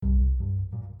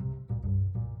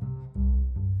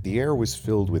The air was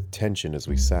filled with tension as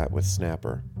we sat with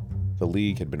Snapper. The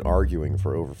League had been arguing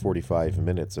for over 45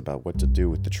 minutes about what to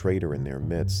do with the traitor in their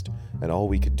midst, and all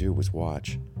we could do was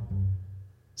watch.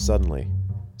 Suddenly,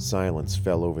 silence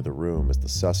fell over the room as the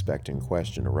suspect in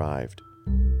question arrived.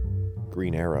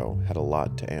 Green Arrow had a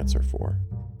lot to answer for.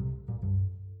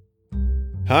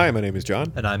 Hi, my name is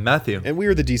John. And I'm Matthew. And we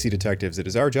are the DC Detectives. It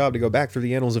is our job to go back through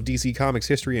the annals of DC Comics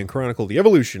history and chronicle the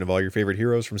evolution of all your favorite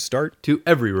heroes from start to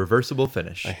every reversible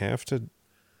finish. I have to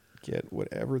get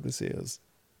whatever this is.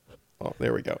 Oh,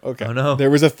 there we go. Okay. Oh no.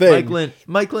 There was a thing.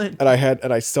 Mike Lint. And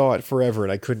I saw it forever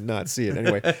and I could not see it.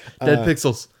 Anyway. Dead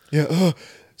pixels. Yeah.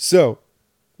 So,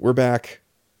 we're back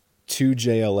to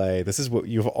JLA. This is what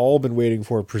you've all been waiting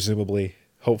for, presumably.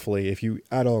 Hopefully, if you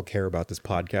at all care about this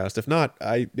podcast. If not,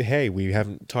 hey, we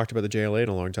haven't talked about the JLA in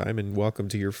a long time, and welcome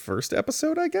to your first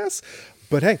episode, I guess.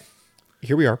 But hey,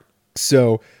 here we are.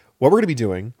 So, what we're going to be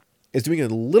doing is doing a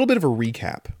little bit of a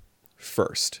recap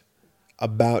first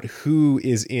about who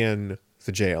is in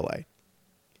the JLA.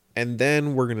 And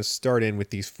then we're going to start in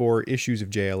with these 4 issues of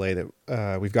JLA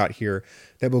that we've got here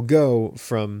that will go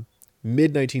from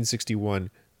mid-1961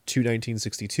 to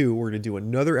 1962. We're going to do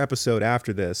another episode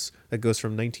after this that goes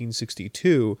from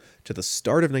 1962 to the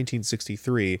start of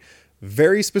 1963,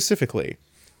 very specifically,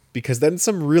 because then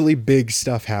some really big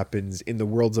stuff happens in the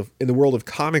world of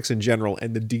comics in general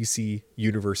and the DC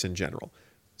universe in general.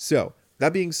 So,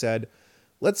 that being said,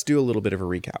 let's do a little bit of a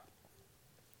recap.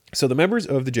 So the members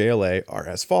of the JLA are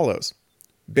as follows.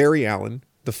 Barry Allen,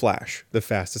 the Flash, the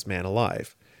fastest man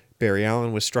alive. Barry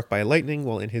Allen was struck by lightning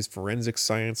while in his forensic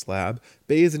science lab,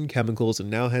 bathed in chemicals, and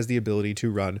now has the ability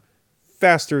to run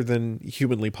faster than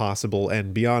humanly possible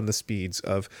and beyond the speeds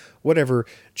of whatever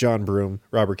John Broome,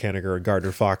 Robert Kanigher, and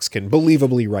Gardner Fox can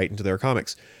believably write into their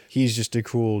comics. He's just a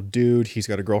cool dude. He's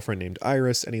got a girlfriend named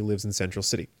Iris, and he lives in Central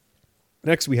City.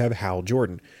 Next, we have Hal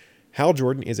Jordan. Hal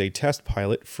Jordan is a test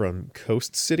pilot from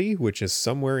Coast City, which is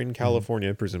somewhere in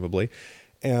California, presumably,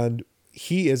 and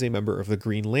he is a member of the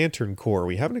Green Lantern Corps.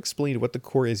 We haven't explained what the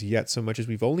Corps is yet so much as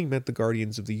we've only met the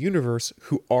Guardians of the Universe,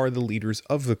 who are the leaders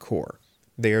of the Corps.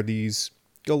 They are these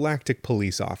galactic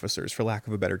police officers, for lack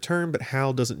of a better term, but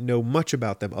Hal doesn't know much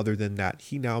about them other than that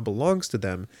he now belongs to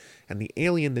them, and the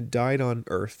alien that died on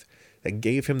Earth that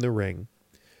gave him the ring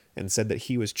and said that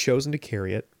he was chosen to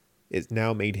carry it is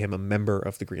now made him a member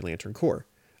of the Green Lantern Corps.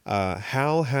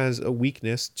 Hal has a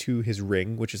weakness to his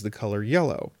ring, which is the color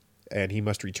yellow, and he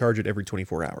must recharge it every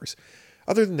 24 hours.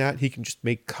 Other than that, he can just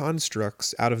make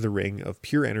constructs out of the ring of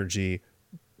pure energy,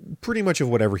 pretty much of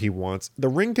whatever he wants. The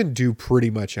ring can do pretty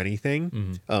much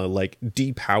anything, like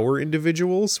depower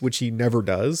individuals, which he never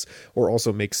does, or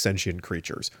also make sentient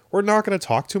creatures. We're not going to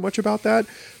talk too much about that,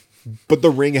 but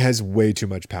the ring has way too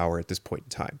much power at this point in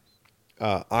time.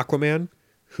 Aquaman,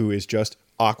 who is just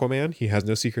Aquaman. He has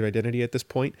no secret identity at this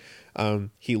point.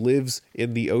 He lives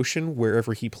in the ocean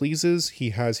wherever he pleases.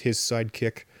 He has his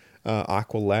sidekick,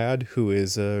 Aqualad, who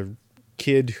is a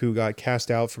kid who got cast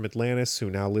out from Atlantis,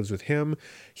 who now lives with him.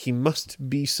 He must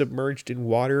be submerged in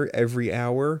water every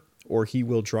hour, or he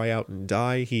will dry out and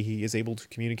die. He is able to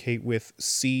communicate with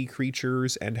sea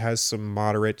creatures and has some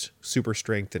moderate super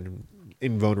strength and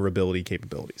invulnerability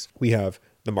capabilities. We have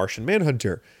the Martian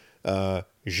Manhunter.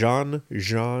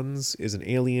 Jeans is an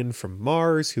alien from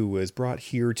Mars who was brought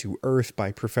here to Earth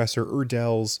by Professor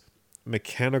Urdell's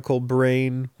mechanical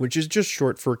brain, which is just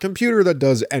short for computer that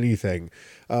does anything.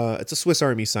 It's a Swiss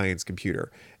Army science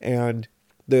computer. And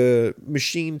the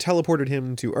machine teleported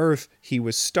him to Earth. He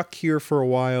was stuck here for a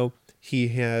while. He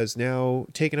has now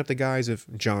taken up the guise of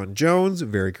John Jones, a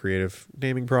very creative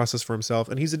naming process for himself.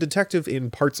 And he's a detective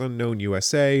in Parts Unknown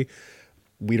USA.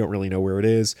 We don't really know where it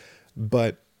is,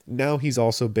 but now he's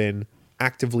also been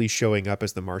actively showing up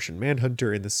as the Martian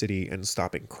Manhunter in the city and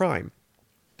stopping crime.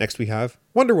 Next we have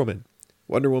Wonder Woman.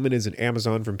 Wonder Woman is an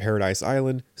Amazon from Paradise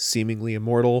Island, seemingly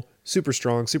immortal, super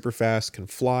strong, super fast, can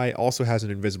fly, also has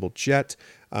an invisible jet.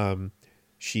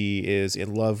 She is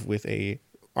in love with a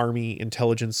Army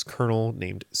intelligence colonel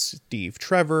named Steve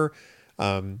Trevor.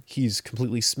 He's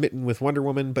completely smitten with Wonder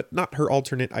Woman, but not her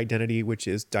alternate identity, which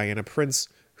is Diana Prince,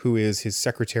 who is his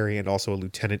secretary and also a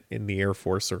lieutenant in the Air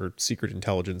Force or Secret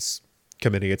Intelligence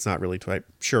Committee. It's not really quite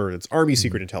sure. It's Army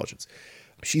Secret Intelligence.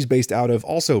 She's based out of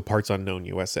also Parts Unknown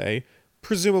USA,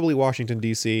 presumably Washington,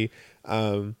 D.C.,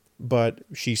 but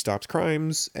she stops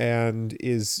crimes and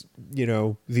is,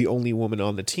 the only woman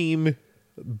on the team,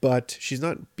 but she's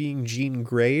not being Jean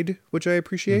Grey'd, which I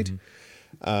appreciate.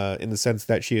 In the sense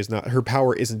that she is not, her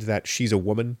power isn't that she's a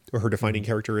woman, or her defining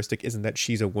characteristic isn't that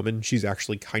she's a woman. She's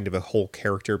actually kind of a whole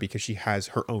character because she has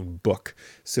her own book.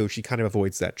 So she kind of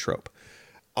avoids that trope.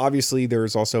 Obviously,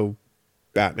 there's also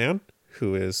Batman,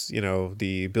 who is,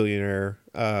 the billionaire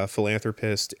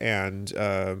philanthropist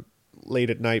and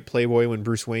late at night playboy when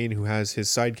Bruce Wayne, who has his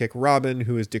sidekick Robin,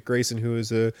 who is Dick Grayson, who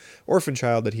is a orphan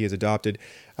child that he has adopted.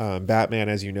 Batman,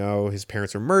 as you know, his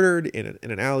parents are murdered in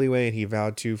an alleyway, and he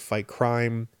vowed to fight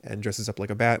crime and dresses up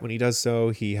like a bat when he does so.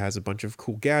 He has a bunch of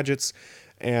cool gadgets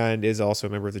and is also a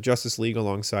member of the Justice League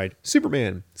alongside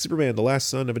Superman. Superman, the last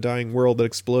son of a dying world that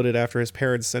exploded after his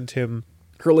parents sent him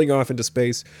hurling off into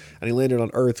space, and he landed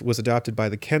on Earth, was adopted by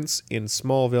the Kents in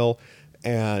Smallville,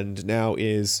 and now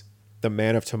is the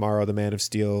Man of Tomorrow, the Man of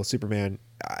Steel, Superman.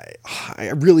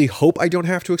 I really hope I don't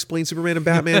have to explain Superman and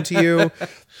Batman to you,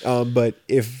 but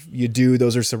if you do,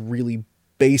 those are some really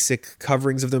basic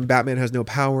coverings of them. Batman has no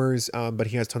powers, but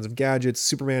he has tons of gadgets.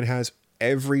 Superman has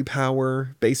every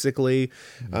power, basically.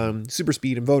 Super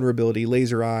speed, invulnerability,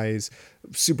 laser eyes,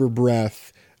 super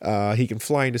breath. He can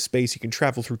fly into space. He can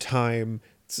travel through time.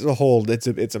 It's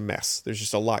a mess. There's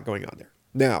just a lot going on there.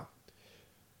 Now,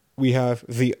 we have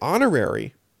the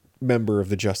honorary member of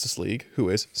the Justice League, who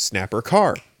is Snapper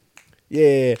Carr.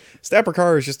 Yeah, Snapper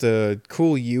Carr is just a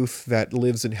cool youth that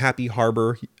lives in Happy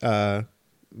Harbor,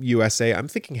 USA. I'm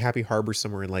thinking Happy Harbor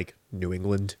somewhere in like New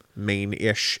England,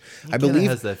 Maine-ish. I believe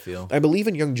has that feel. I believe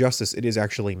in Young Justice it is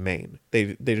actually Maine.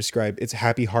 They describe it's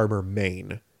Happy Harbor,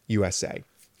 Maine, USA.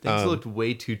 Things looked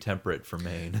way too temperate for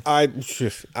Maine. I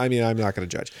mean, I'm not going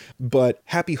to judge. But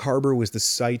Happy Harbor was the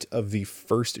site of the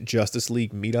first Justice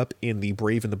League meetup in the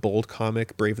Brave and the Bold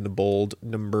comic. Brave and the Bold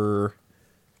number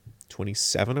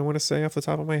 27, I want to say off the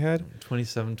top of my head.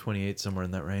 27, 28, somewhere in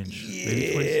that range.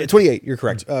 Maybe 28, you're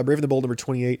correct. Brave and the Bold number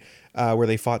 28, where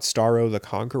they fought Starro the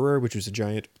Conqueror, which was a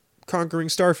giant conquering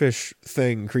starfish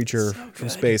creature from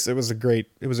space. It was a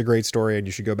great story, and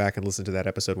you should go back and listen to that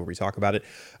episode where we talk about it.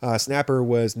 Snapper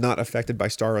was not affected by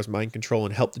Starro's mind control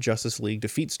and helped the Justice League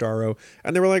defeat Starro,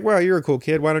 and they were like, wow, you're a cool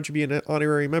kid, why don't you be an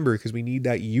honorary member, because we need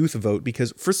that youth vote,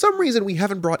 because for some reason we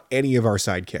haven't brought any of our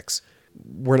sidekicks.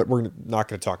 We're not going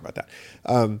to talk about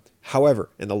that.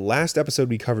 However, in the last episode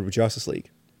we covered with Justice League,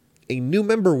 a new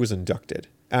member was inducted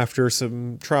after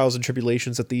some trials and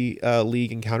tribulations that the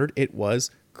League encountered. It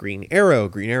was Green Arrow.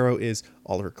 Green Arrow is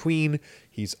Oliver Queen.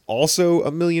 He's also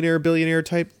a billionaire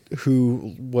type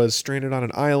who was stranded on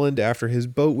an island after his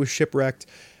boat was shipwrecked,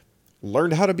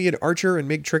 learned how to be an archer and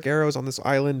make trick arrows on this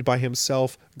island by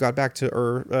himself, got back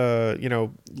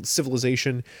to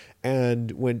civilization,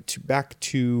 and went back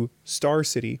to Star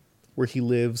City, where he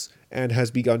lives and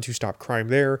has begun to stop crime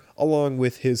there, along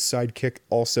with his sidekick,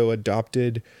 also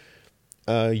adopted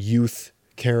youth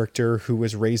character who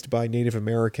was raised by Native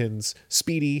Americans,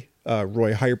 Speedy,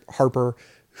 Roy Harper,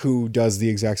 who does the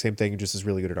exact same thing and just is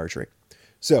really good at archery.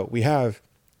 So we have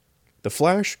the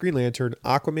Flash, Green Lantern,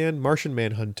 Aquaman, Martian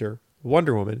Manhunter,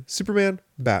 Wonder Woman, Superman,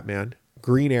 Batman,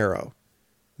 Green Arrow.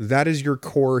 That is your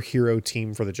core hero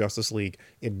team for the Justice League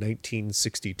in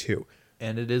 1962.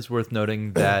 And it is worth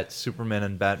noting that Superman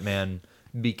and Batman,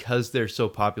 because they're so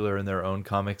popular in their own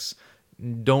comics,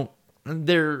 they're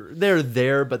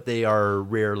there, but they are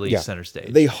rarely center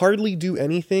stage. They hardly do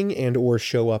anything and or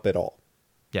show up at all.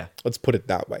 Yeah. Let's put it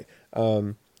that way.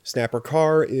 Snapper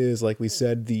Carr is, like we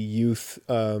said, the youth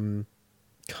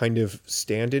kind of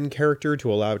stand-in character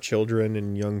to allow children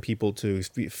and young people to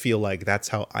feel like that's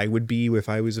how I would be if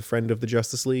I was a friend of the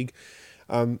Justice League.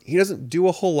 He doesn't do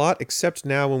a whole lot, except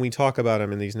now when we talk about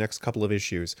him in these next couple of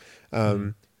issues.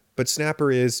 But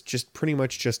Snapper is just pretty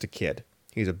much just a kid.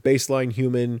 He's a baseline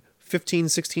human, 15,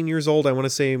 16 years old. I want to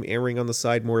say I'm erring on the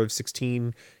side more of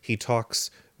 16. He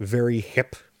talks very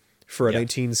hip for a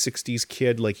 1960s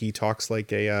kid. Like, he talks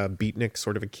like a beatnik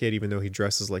sort of a kid, even though he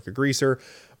dresses like a greaser.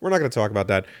 We're not going to talk about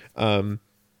that.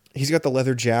 He's got the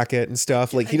leather jacket and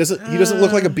stuff. Like, he doesn't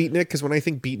look like a beatnik, because when I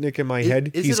think beatnik in my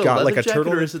head, he's got like a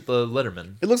turtle. Or is it the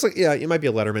Letterman? It looks like, it might be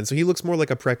a Letterman. So he looks more like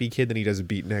a preppy kid than he does a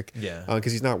beatnik. Yeah.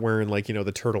 Because he's not wearing like, the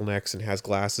turtlenecks and has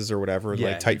glasses or whatever, and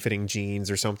like tight fitting jeans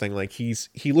or something. Like, he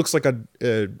looks like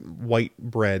a white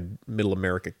bread middle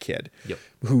America kid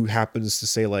who happens to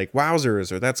say like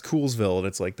wowzers or that's Coolsville. And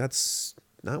it's like, that's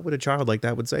not what a child like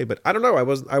that would say. But I don't know. I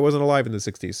wasn't alive in the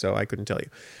 60s, so I couldn't tell you.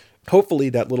 Hopefully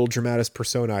that little dramatis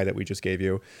personae that we just gave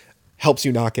you helps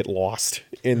you not get lost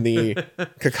in the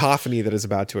cacophony that is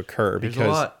about to occur.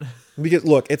 Because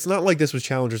look, it's not like this was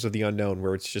Challengers of the Unknown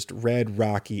where it's just Red,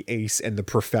 Rocky, Ace, and the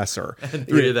Professor. And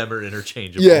three of them are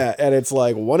interchangeable. Yeah, and it's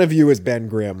like one of you is Ben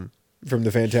Grimm from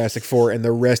the Fantastic Four, and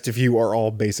the rest of you are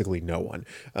all basically no one.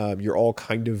 You're all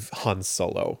kind of Han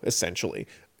Solo, essentially.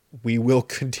 We will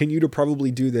continue to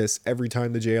probably do this every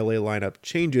time the JLA lineup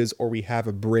changes, or we have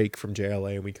a break from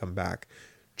JLA and we come back,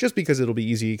 just because it'll be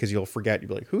easy, because you'll forget. You'll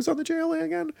be like, who's on the JLA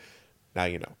again? Now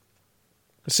you know.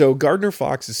 So Gardner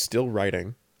Fox is still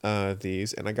writing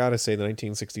these, and I gotta say, the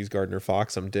 1960s Gardner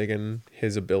Fox, I'm digging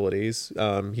his abilities.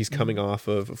 He's coming off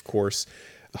of course,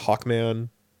 Hawkman.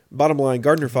 Bottom line,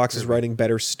 Gardner Fox is writing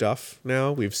better stuff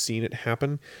now. We've seen it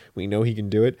happen. We know he can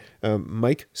do it.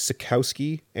 Mike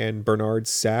Sikowski and Bernard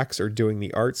Sachs are doing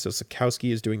the art. So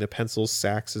Sikowski is doing the pencils,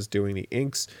 Sachs is doing the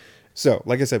inks. So,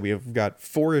 like I said, we have got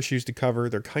 4 issues to cover.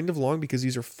 They're kind of long because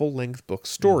these are full-length book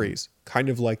stories, kind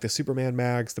of like the Superman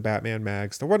mags, the Batman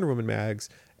mags, the Wonder Woman mags,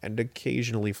 and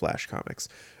occasionally Flash comics,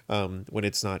 when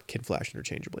it's not Kid Flash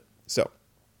interchangeably. So,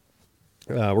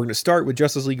 we're going to start with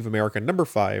Justice League of America number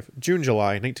 5, June,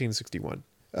 July, 1961.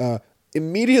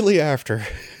 Immediately after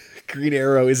Green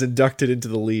Arrow is inducted into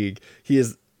the League, he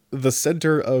is the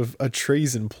center of a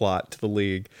treason plot to the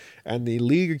League, and the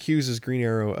League accuses Green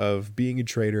Arrow of being a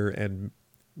traitor and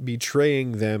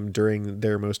betraying them during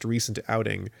their most recent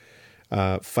outing,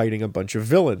 fighting a bunch of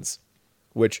villains.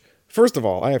 Which, first of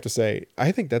all, I have to say,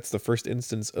 I think that's the first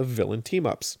instance of villain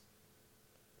team-ups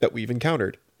that we've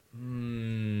encountered.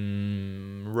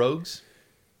 Rogues?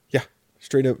 Yeah,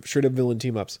 straight up villain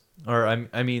team-ups. Or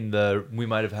I mean, we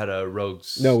might have had a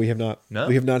Rogues. No, we have not. No?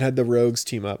 We have not had the Rogues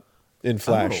team up in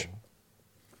Flash.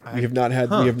 Oh. We have not had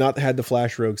the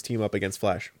Flash Rogues team up against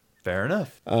Flash. Fair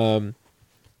enough.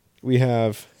 We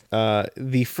have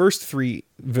the first 3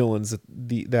 villains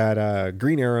that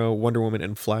Green Arrow, Wonder Woman,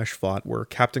 and Flash fought were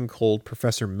Captain Cold,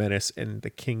 Professor Menace, and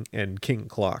King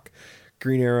Clock.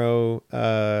 Green Arrow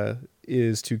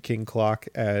is to King Clock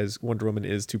as Wonder Woman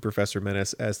is to Professor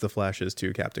Menace as the Flash is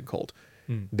to Captain Cold.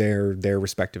 They're their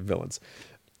respective villains.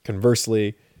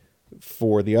 Conversely,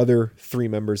 for the other 3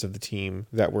 members of the team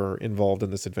that were involved in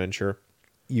this adventure,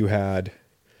 you had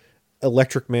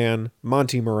Electric Man,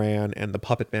 Monty Moran, and the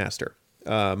Puppet Master.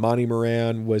 Monty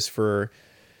Moran was for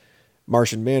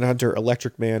Martian Manhunter.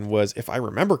 Electric Man was, if I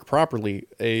remember properly,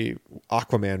 a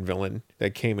Aquaman villain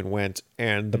that came and went,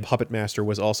 and the Puppet Master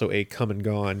was also a come and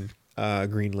gone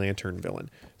Green Lantern villain.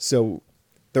 So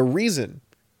the reason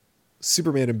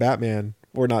Superman and Batman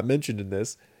were not mentioned in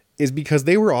this is because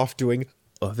they were off doing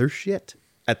other shit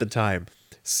at the time.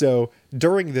 So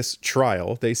during this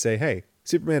trial, they say, hey,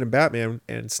 Superman and Batman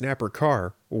and Snapper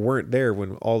Carr weren't there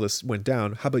when all this went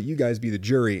down. How about you guys be the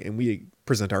jury and we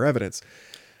present our evidence?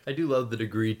 I do love the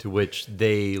degree to which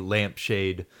they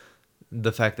lampshade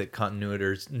the fact that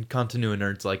continuity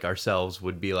nerds like ourselves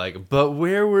would be like, but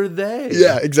where were they?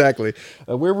 Yeah, exactly.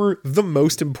 Where were the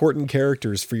most important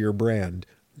characters for your brand?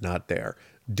 Not there.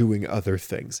 Doing other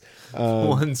things.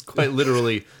 One's quite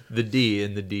literally the D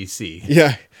in the DC.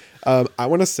 Yeah. I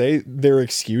want to say their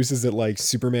excuse is that like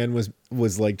Superman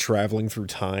was like traveling through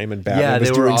time and Batman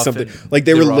was doing something like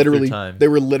they were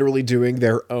literally doing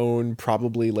their own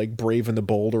probably like Brave and the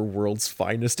Bold or World's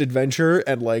Finest adventure,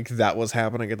 and like that was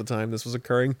happening at the time this was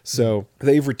occurring. So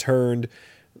they've returned.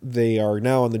 They are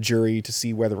now on the jury to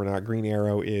see whether or not Green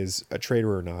Arrow is a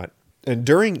traitor or not. And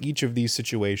during each of these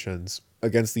situations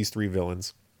against these 3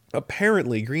 villains,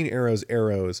 apparently Green Arrow's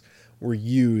arrows were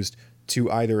used to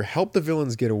either help the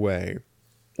villains get away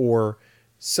or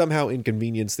somehow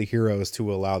inconvenience the heroes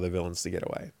to allow the villains to get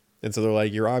away. And so they're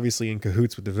like, you're obviously in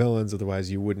cahoots with the villains,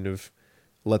 otherwise you wouldn't have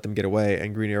let them get away.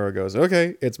 And Green Arrow goes,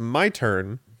 okay, it's my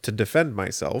turn to defend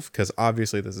myself, because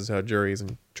obviously this is how juries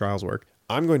and trials work.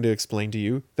 I'm going to explain to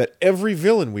you that every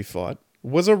villain we fought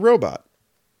was a robot.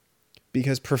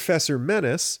 Because Professor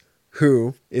Menace,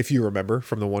 who, if you remember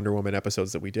from the Wonder Woman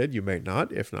episodes that we did, you may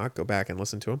not. If not, go back and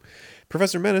listen to him.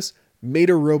 Professor Menace made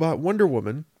a robot Wonder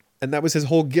Woman, and that was his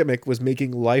whole gimmick, was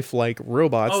making lifelike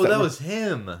robots. Oh, that was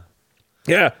him.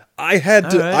 Yeah, I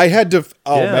had to,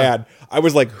 man, I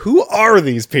was like, who are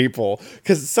these people?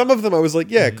 Because some of them I was like,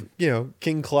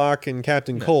 King Clock and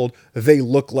Captain Cold, they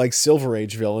look like Silver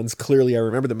Age villains. Clearly I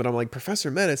remember them, but I'm like, Professor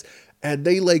Menace, and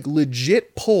they like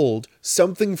legit pulled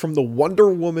something from the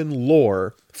Wonder Woman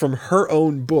lore from her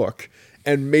own book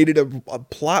and made it a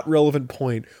plot relevant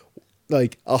point.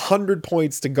 Like 100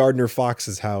 points to Gardner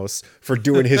Fox's house for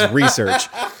doing his research.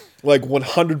 Like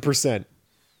 100%.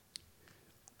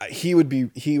 He would be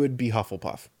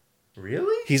Hufflepuff.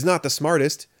 Really? He's not the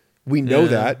smartest. We know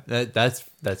that.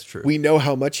 That's true. We know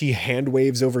how much he hand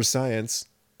waves over science.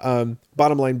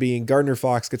 Bottom line being, Gardner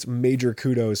Fox gets major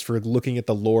kudos for looking at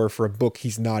the lore for a book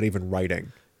he's not even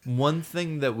writing. One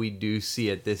thing that we do see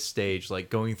at this stage, like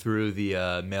going through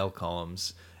the mail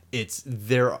columns, it's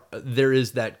there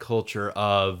is that culture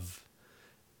of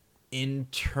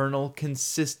internal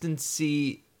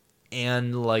consistency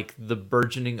and like the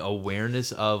burgeoning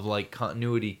awareness of like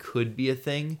continuity could be a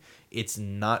thing. It's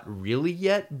not really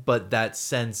yet, but that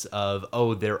sense of,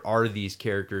 oh, there are these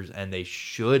characters and they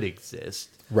should exist.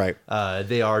 Right.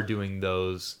 They are doing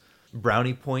those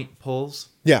brownie point pulls.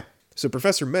 Yeah. So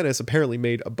Professor Menace apparently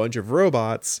made a bunch of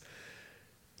robots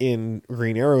in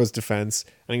Green Arrow's defense,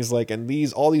 and he's like, and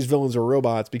all these villains are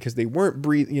robots because they weren't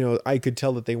breathing. I could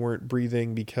tell that they weren't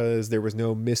breathing because there was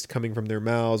no mist coming from their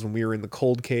mouths when we were in the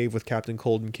cold cave with Captain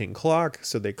Cold and King Clock,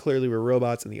 so they clearly were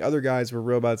robots, and the other guys were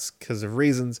robots because of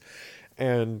reasons.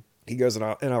 And he goes, and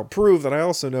I'll prove that I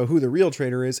also know who the real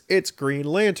traitor is. It's Green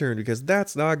Lantern, because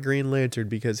that's not Green Lantern,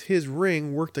 because his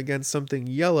ring worked against something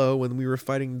yellow when we were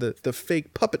fighting the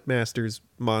fake Puppet Masters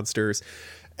monsters.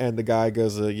 And the guy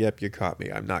goes, yep, you caught me.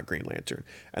 I'm not Green Lantern.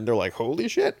 And they're like, holy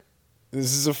shit,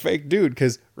 this is a fake dude.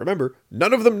 Because remember,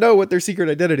 none of them know what their secret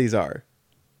identities are.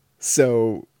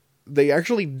 So they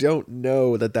actually don't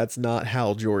know that that's not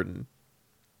Hal Jordan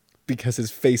because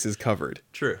his face is covered.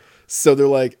 True. So they're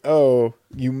like, oh,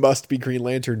 you must be Green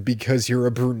Lantern because you're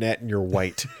a brunette and you're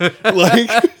white. Like,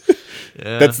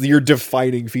 yeah. That's your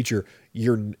defining feature.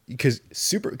 Because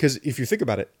if you think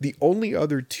about it, the only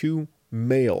other two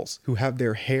males who have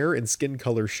their hair and skin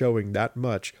color showing that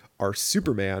much are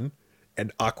Superman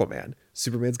and Aquaman.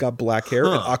 Superman's got black hair,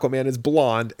 and Aquaman is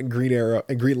blonde, and Green Arrow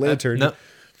and Green Lantern. No,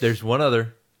 there's one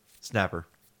other, Snapper.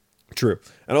 True,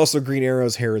 and also Green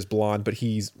Arrow's hair is blonde, but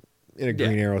he's in a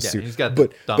Green Arrow suit. He's got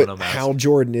but domino mask. Hal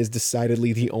Jordan is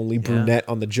decidedly the only brunette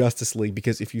on the Justice League,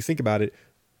 because if you think about it,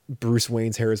 Bruce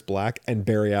Wayne's hair is black and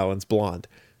Barry Allen's blonde.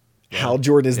 Yeah. Hal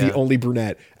Jordan is the only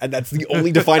brunette, and that's the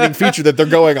only defining feature that they're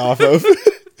going off of.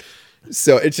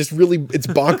 So it's just it's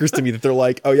bonkers to me that they're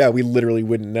like, oh yeah, we literally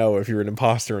wouldn't know if you're an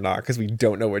imposter or not because we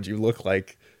don't know what you look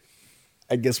like.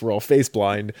 I guess we're all face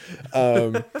blind.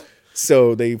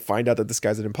 So they find out that this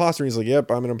guy's an imposter. He's like, yep,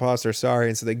 I'm an imposter. Sorry.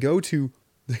 And so they go to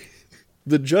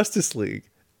the Justice League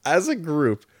as a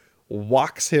group,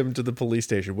 walks him to the police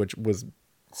station, which was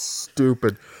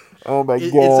stupid. Oh my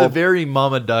God. It's a very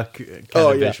Mama Duck kind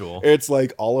of visual. It's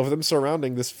like all of them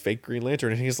surrounding this fake Green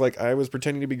Lantern. And he's like, I was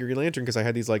pretending to be Green Lantern because I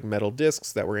had these like metal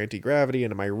discs that were anti-gravity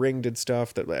and my ring did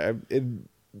stuff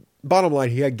bottom line,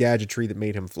 he had gadgetry that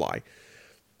made him fly.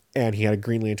 And he had a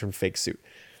Green Lantern fake suit.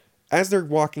 As they're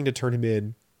walking to turn him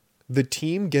in, the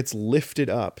team gets lifted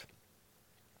up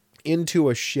into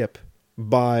a ship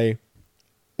by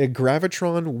a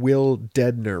Gravitron Will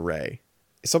Deadener ray.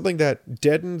 Something that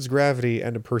deadens gravity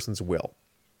and a person's will.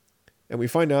 And we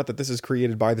find out that this is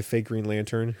created by the fake Green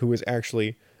Lantern, who is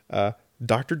actually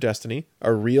Dr. Destiny,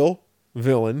 a real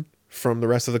villain from the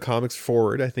rest of the comics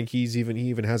forward. I think he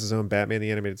even has his own Batman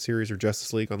the Animated Series or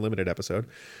Justice League Unlimited episode.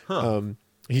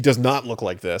 He does not look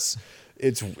like this.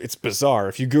 It's bizarre.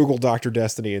 If you Google Dr.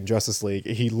 Destiny and Justice League,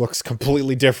 he looks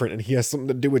completely different, and he has something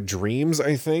to do with dreams,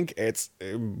 I think. It's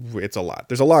a lot.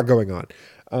 There's a lot going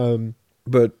on.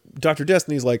 But Dr.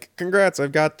 Destiny's like, congrats,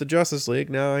 I've got the Justice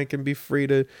League. Now I can be free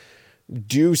to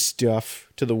do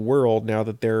stuff to the world now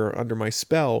that they're under my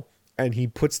spell. And he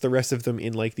puts the rest of them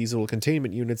in like these little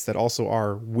containment units that also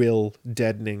are will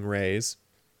deadening rays.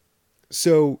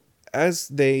 So as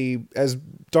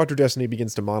Dr. Destiny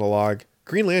begins to monologue,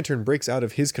 Green Lantern breaks out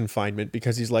of his confinement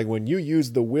because he's like, when you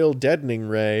use the will deadening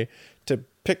ray to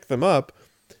pick them up,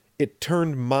 it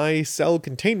turned my cell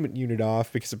containment unit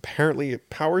off because apparently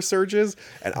it power surges,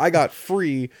 and I got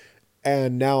free,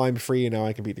 and now I'm free, and now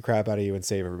I can beat the crap out of you and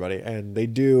save everybody. And they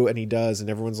do, and he does, and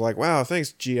everyone's like, wow,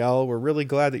 thanks, GL. We're really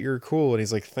glad that you're cool. And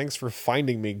he's like, thanks for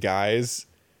finding me, guys.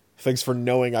 Thanks for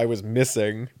knowing I was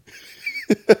missing.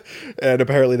 And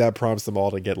apparently that prompts them all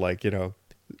to get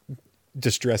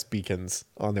distress beacons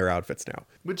on their outfits now.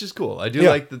 Which is cool. I do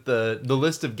like that the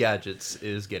list of gadgets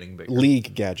is getting bigger.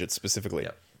 League gadgets specifically.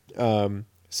 Yep.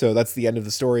 So that's the end of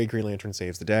the story. Green Lantern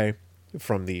saves the day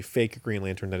from the fake Green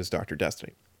Lantern that is Dr.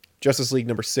 Destiny. Justice League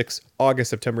number 6,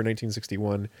 September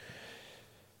 1961.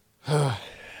 Oh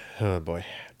boy.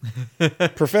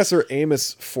 Professor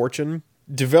Amos Fortune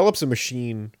develops a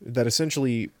machine that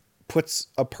essentially puts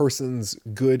a person's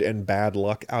good and bad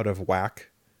luck out of whack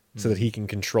so that he can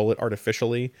control it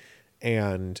artificially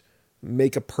and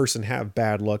make a person have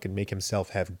bad luck and make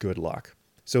himself have good luck.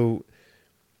 So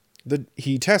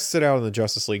he tests it out in the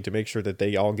Justice League to make sure that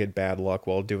they all get bad luck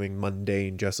while doing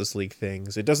mundane Justice League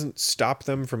things. It doesn't stop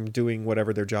them from doing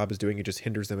whatever their job is doing. It just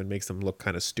hinders them and makes them look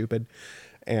kind of stupid.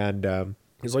 And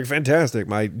he's like, fantastic,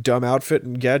 my dumb outfit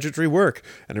and gadgetry work.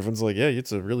 And everyone's like, yeah,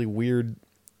 it's a really weird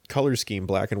color scheme,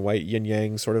 black and white,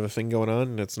 yin-yang sort of a thing going on,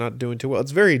 and it's not doing too well.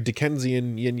 It's very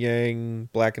Dickensian, yin-yang,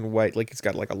 black and white. Like, it's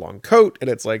got like a long coat, and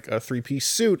it's like a 3-piece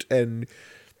suit, and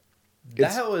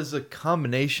that was a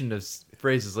combination of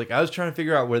phrases. Like, I was trying to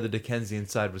figure out where the Dickensian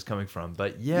side was coming from,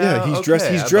 but he's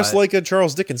dressed like a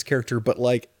Charles Dickens character, but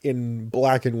like in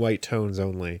black and white tones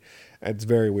only. It's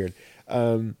very weird.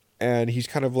 And he's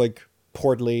kind of like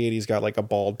portly, and he's got like a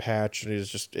bald patch, and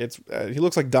he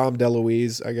looks like Dom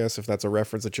DeLuise, I guess, if that's a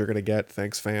reference that you're gonna get.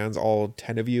 Thanks, fans, all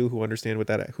 10 of you who understand what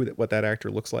that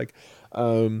actor looks like.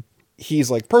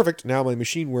 He's like, perfect, now my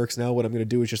machine works. Now what I'm gonna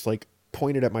do is just like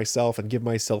point it at myself and give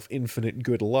myself infinite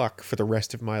good luck for the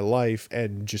rest of my life,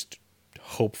 and just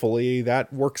hopefully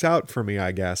that works out for me,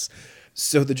 I guess.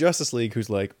 So the Justice League, who's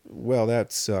like, well,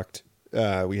 that sucked.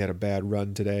 We had a bad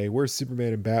run today. Where's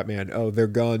Superman and Batman? Oh, they're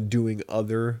gone doing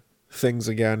other things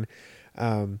again.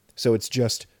 So it's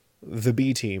just the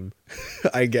B team,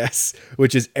 I guess,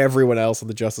 which is everyone else in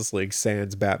the Justice League,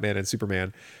 sans Batman and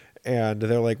Superman. And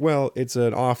they're like, well, it's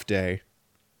an off day.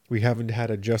 We haven't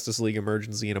had a Justice League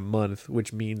emergency in a month,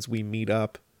 which means we meet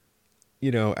up,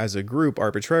 as a group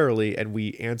arbitrarily, and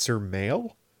we answer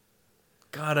mail.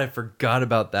 God, I forgot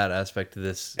about that aspect of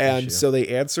this And issue. so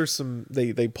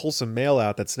they pull some mail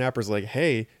out that Snapper's like,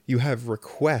 hey, you have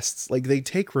requests. Like, they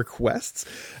take requests,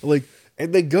 like,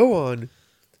 and they go on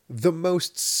the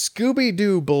most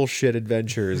Scooby-Doo bullshit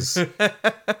adventures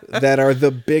that are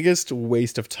the biggest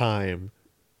waste of time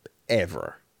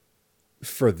ever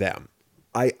for them.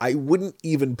 I wouldn't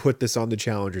even put this on the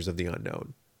Challengers of the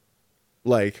Unknown.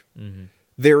 Like,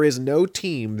 there is no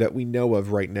team that we know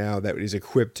of right now that is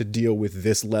equipped to deal with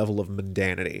this level of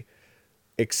mundanity,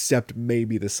 except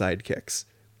maybe the Sidekicks.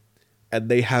 And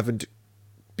they haven't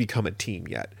become a team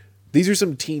yet. These are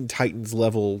some Teen Titans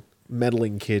level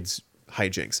meddling kids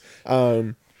hijinks.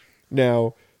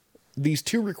 Now, these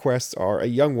two requests are, a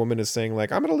young woman is saying,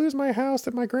 like, I'm going to lose my house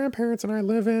that my grandparents and I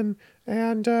live in,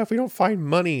 and if we don't find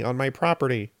money on my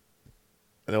property.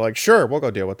 And they're like, sure, we'll go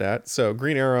deal with that. So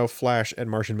Green Arrow, Flash, and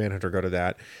Martian Manhunter go to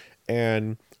that.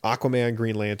 And Aquaman,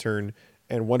 Green Lantern,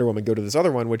 and Wonder Woman go to this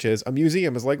other one, which is a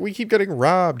museum is like, we keep getting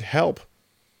robbed, help.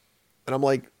 And I'm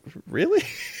like, really?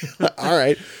 All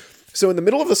right. So in the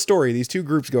middle of the story, these two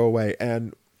groups go away,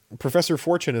 and Professor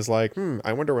Fortune is like,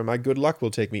 I wonder where my good luck will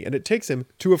take me. And it takes him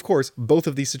to, of course, both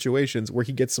of these situations where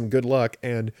he gets some good luck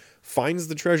and finds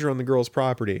the treasure on the girl's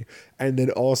property, and then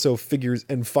also figures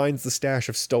and finds the stash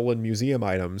of stolen museum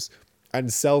items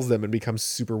and sells them and becomes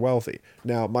super wealthy.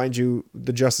 Now, mind you,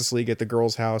 the Justice League at the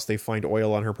girl's house, they find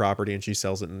oil on her property and she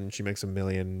sells it and she makes $1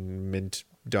 million mint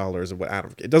dollars.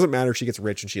 It doesn't matter. She gets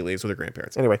rich and she leaves with her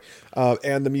grandparents. Anyway,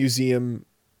 and the museum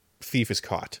thief is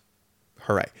caught.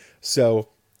 Hooray. So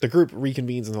the group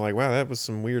reconvenes and they're like, wow, that was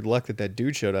some weird luck that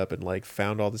dude showed up and like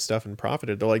found all this stuff and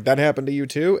profited. They're like, that happened to you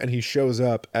too? And he shows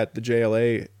up at the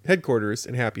JLA headquarters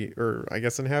in Happy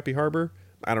Harbor.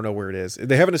 I don't know where it is.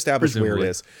 They haven't established where it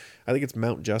is. I think it's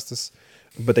Mount Justice,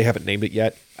 but they haven't named it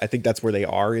yet. I think that's where they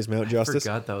are, is Mount Justice. I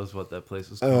forgot that was what that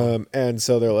place was called. And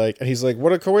so they're like, and he's like,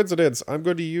 what a coincidence. I'm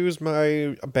going to use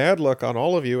my bad luck on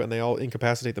all of you. And they all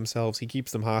incapacitate themselves. He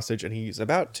keeps them hostage and he's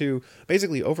about to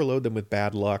basically overload them with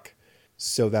bad luck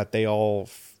so that they all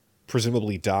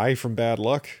presumably die from bad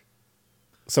luck.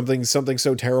 Something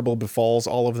so terrible befalls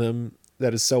all of them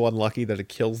that is so unlucky that it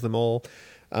kills them all.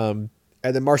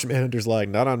 And then Martian Manhunter's like,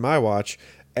 not on my watch,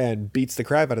 and beats the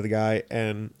crap out of the guy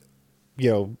and,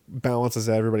 balances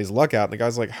everybody's luck out. And the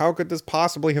guy's like, how could this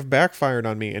possibly have backfired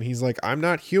on me? And he's like, I'm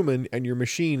not human, and your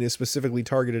machine is specifically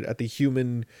targeted at the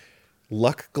human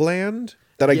luck gland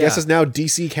that I guess is now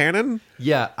DC canon.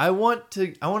 Yeah, I want to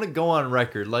go on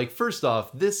record. Like, first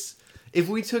off, if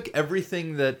we took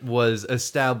everything that was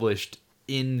established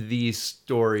in these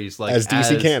stories, like as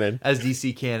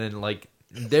DC canon, like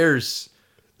there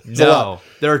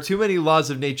are too many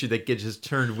laws of nature that get just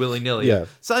turned willy-nilly. Yeah.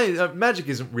 Science, magic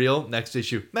isn't real. Next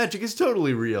issue, magic is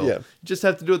totally real. Yeah. You just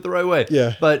have to do it the right way.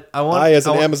 Yeah. But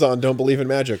Amazon don't believe in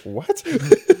magic. What?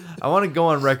 I want to go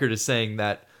on record as saying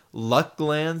that luck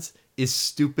glands is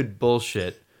stupid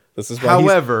bullshit. This is why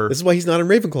he's not in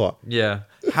Ravenclaw. Yeah.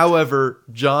 However,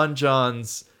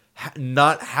 John's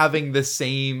not having the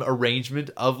same arrangement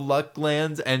of luck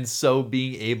glands and so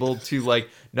being able to like,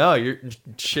 no, your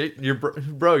shit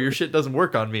doesn't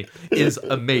work on me is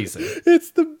amazing.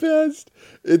 It's the best.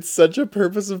 It's such a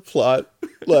purposive plot.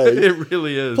 Like, it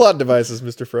really is. Plot devices,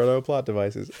 Mr. Frodo. Plot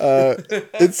devices.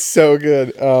 It's so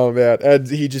good. Oh man. And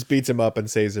he just beats him up and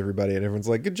saves everybody. And everyone's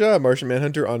like, good job, Martian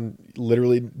Manhunter, on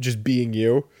literally just being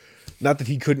you. Not that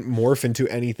he couldn't morph into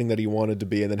anything that he wanted to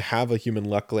be and then have a human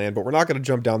luck gland, but we're not going to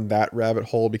jump down that rabbit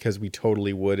hole because we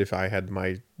totally would if I had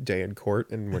my day in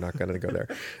court, and we're not going to go there.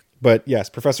 But yes,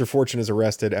 Professor Fortune is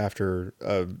arrested after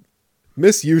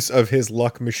misuse of his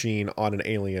luck machine on an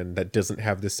alien that doesn't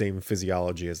have the same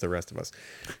physiology as the rest of us.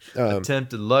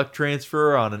 Attempted luck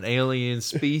transfer on an alien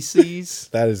species.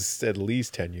 That is at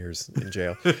least 10 years in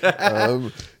jail.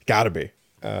 Gotta be.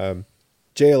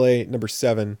 JLA number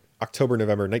 7. October,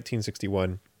 November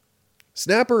 1961.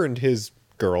 Snapper and his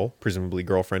girl, presumably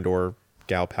girlfriend or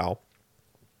gal pal,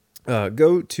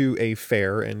 go to a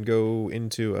fair and go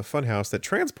into a funhouse that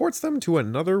transports them to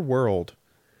another world,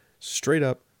 straight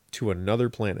up to another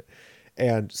planet.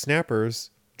 And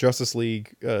Snapper's Justice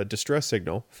League distress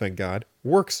signal, thank God,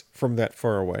 works from that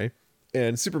far away.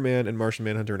 And Superman and Martian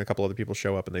Manhunter and a couple other people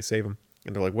show up and they save him.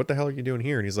 And they're like, what the hell are you doing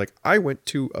here? And he's like, I went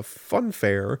to a fun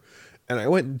fair and I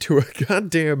went into a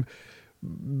goddamn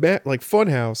fun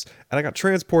house and I got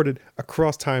transported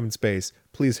across time and space.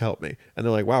 Please help me. And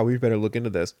they're like, wow, we better look into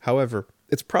this. However,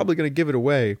 it's probably going to give it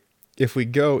away if we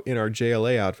go in our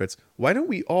JLA outfits. Why don't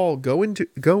we all go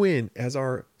in as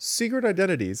our secret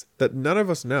identities that none of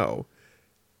us know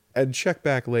and check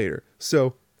back later?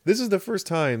 So this is the first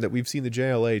time that we've seen the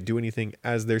JLA do anything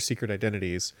as their secret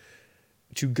identities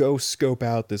to go scope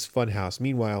out this funhouse.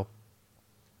 Meanwhile,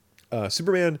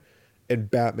 Superman and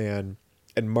Batman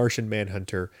and Martian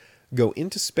Manhunter go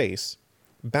into space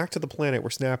back to the planet where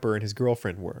Snapper and his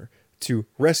girlfriend were to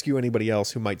rescue anybody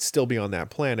else who might still be on that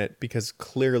planet, because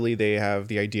clearly they have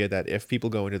the idea that if people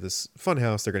go into this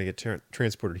funhouse, they're going to get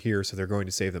transported here, so they're going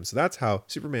to save them. So that's how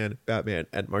Superman, Batman,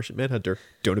 and Martian Manhunter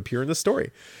don't appear in the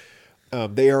story.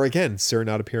 They are, again, sir,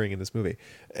 not appearing in this movie.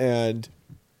 And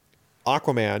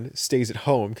Aquaman stays at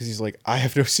home because he's like, I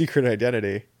have no secret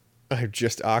identity. I'm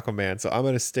just Aquaman. So I'm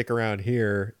going to stick around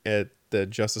here at the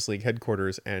Justice League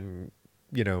headquarters and,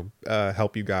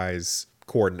 help you guys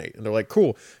coordinate. And they're like,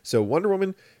 cool. So Wonder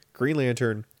Woman, Green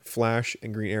Lantern, Flash,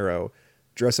 and Green Arrow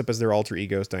dress up as their alter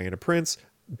egos, Diana Prince,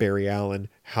 Barry Allen,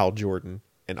 Hal Jordan,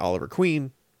 and Oliver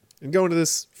Queen, and go into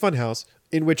this funhouse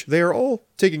in which they are all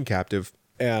taken captive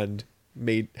and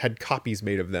had copies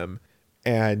made of them.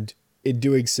 And in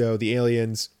doing so, the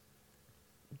aliens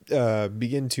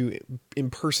begin to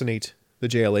impersonate the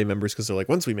JLA members, because they're like,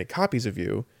 once we make copies of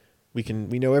you, we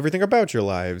know everything about your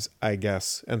lives, I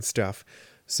guess, and stuff.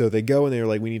 So they go and they're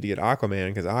like, we need to get Aquaman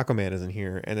because Aquaman isn't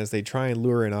here. And as they try and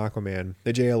lure in Aquaman,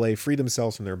 the JLA free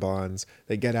themselves from their bonds.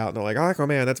 They get out and they're like,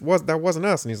 Aquaman, that wasn't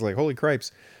us. And he's like, holy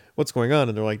cripes, what's going on?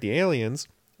 And they're like, the aliens,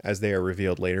 as they are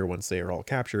revealed later once they are all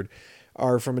captured,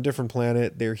 are from a different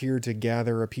planet. They're here to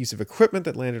gather a piece of equipment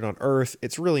that landed on Earth.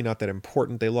 It's really not that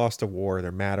important. They lost a war.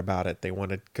 They're mad about it. They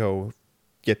want to go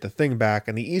get the thing back.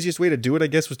 And the easiest way to do it, I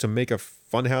guess, was to make a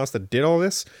funhouse that did all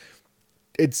this.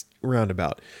 It's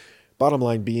roundabout. Bottom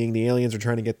line being, the aliens are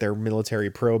trying to get their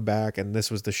military probe back, and this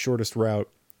was the shortest route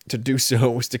to do so,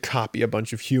 was to copy a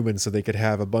bunch of humans so they could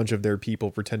have a bunch of their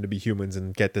people pretend to be humans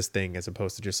and get this thing, as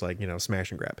opposed to just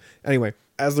smash and grab. Anyway,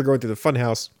 as they're going through the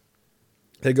funhouse,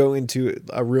 they go into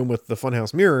a room with the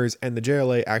funhouse mirrors, and the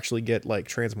JLA actually get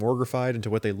transmogrified into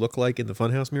what they look like in the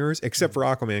funhouse mirrors, except for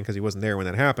Aquaman, because he wasn't there when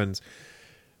that happens.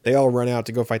 They all run out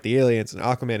to go fight the aliens, and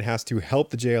Aquaman has to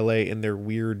help the JLA in their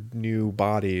weird new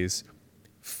bodies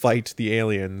fight the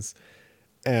aliens,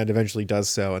 and eventually does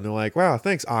so. And they're like, wow,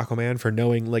 thanks Aquaman for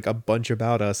knowing a bunch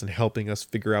about us and helping us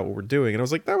figure out what we're doing. And I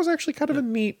was like, that was actually kind of a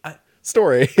neat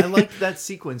story. I liked that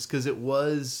sequence because it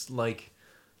was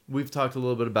we've talked a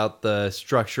little bit about the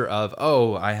structure of,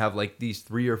 I have these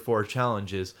 3 or 4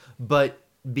 challenges, but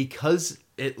because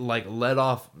it led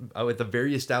off with a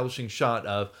very establishing shot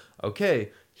of,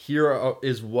 okay, here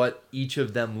is what each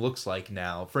of them looks like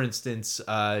now. For instance,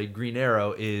 Green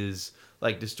Arrow is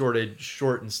distorted,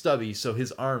 short, and stubby, so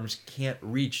his arms can't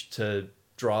reach to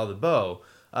draw the bow.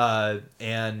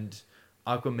 And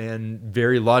Aquaman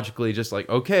very logically just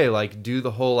do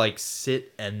the whole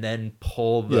sit and then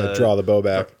pull draw the bow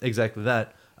back. Exactly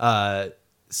that.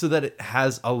 So that it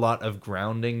has a lot of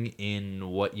grounding in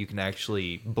what you can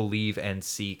actually believe and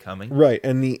see coming. Right.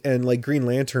 And Green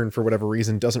Lantern, for whatever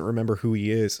reason, doesn't remember who he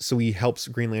is, so he helps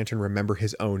Green Lantern remember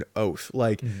his own oath.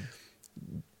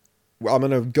 I'm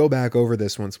going to go back over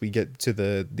this once we get to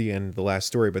the end of the last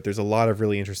story, but there's a lot of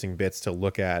really interesting bits to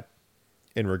look at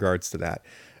in regards to that.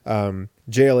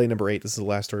 JLA number 8, this is the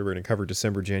last story we're going to cover,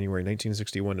 January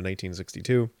 1961 to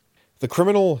 1962. The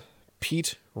criminal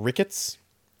Pete Ricketts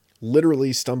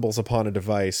literally stumbles upon a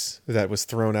device that was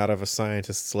thrown out of a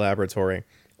scientist's laboratory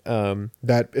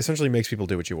that essentially makes people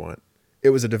do what you want. It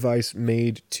was a device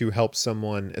made to help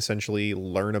someone essentially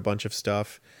learn a bunch of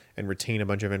stuff and retain a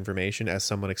bunch of information as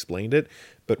someone explained it.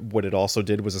 But what it also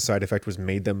did was, a side effect was,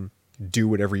 made them do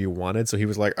whatever you wanted. So he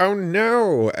was like, oh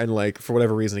no. And for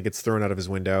whatever reason, it gets thrown out of his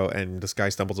window and this guy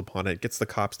stumbles upon it, gets the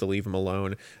cops to leave him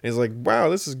alone. And he's like, wow,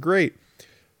 this is great.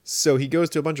 So he goes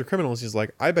to a bunch of criminals. He's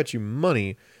like, I bet you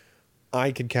money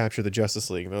I could capture the Justice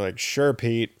League. And they're like, sure,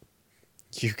 Pete,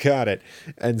 you got it.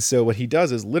 And so what he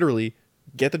does is literally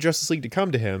get the Justice League to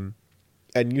come to him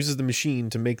and uses the machine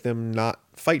to make them not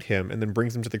fight him, and then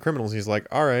brings them to the criminals. He's like,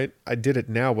 all right, I did it,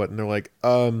 now what? And they're like,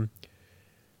 well,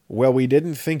 we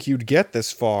didn't think you'd get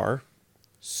this far.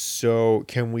 so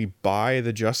can we buy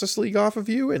the Justice League off of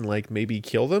you and like maybe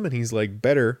kill them? And he's like,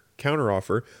 better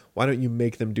counteroffer. Why don't you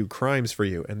make them do crimes for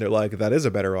you? And they're like, that is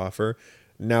a better offer.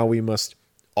 Now we must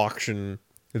auction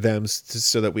them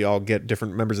so that we all get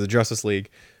different members of the Justice League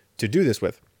to do this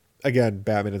with. Again,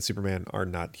 Batman and Superman are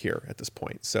not here at this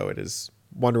point. So it is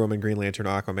Wonder Woman, Green Lantern,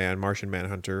 Aquaman, Martian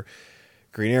Manhunter,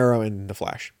 Green Arrow, and The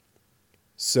Flash.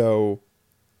 So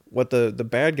what the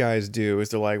bad guys do is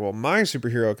they're like, well, my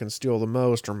superhero can steal the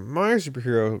most, or my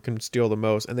superhero can steal the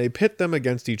most. And they pit them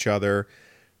against each other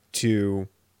to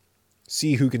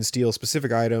see who can steal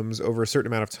specific items over a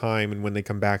certain amount of time. And when they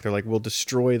come back, they're like, we'll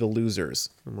destroy the losers.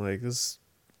 I'm like, this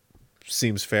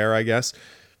seems fair, I guess.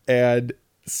 And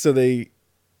so they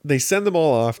send them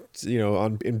all off,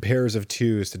 in pairs of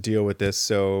twos to deal with this.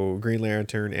 So Green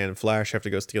Lantern and Flash have to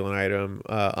go steal an item.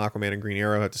 Aquaman and Green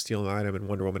Arrow have to steal an item, and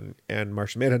Wonder Woman and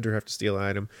Martian Manhunter have to steal an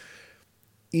item.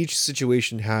 Each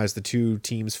situation has the two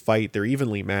teams fight. They're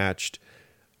evenly matched,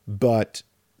 but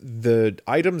the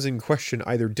items in question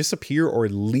either disappear or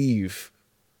leave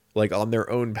like on their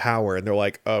own power, and they're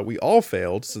like, we all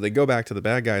failed. So they go back to the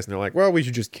bad guys and they're like, well, we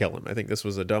should just kill him. I think this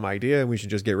was a dumb idea and we should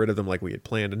just get rid of them like we had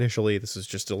planned initially. This is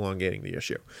just elongating the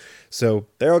issue. So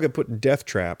they all get put in death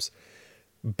traps,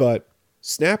 but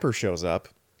Snapper shows up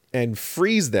and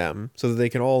frees them so that they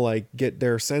can all like get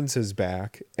their senses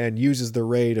back, and uses the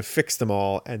ray to fix them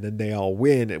all, and then they all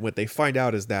win. And what they find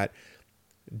out is that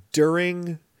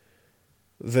during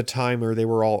the time where they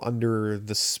were all under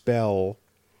the spell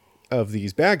of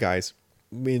these bad guys,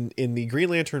 in the Green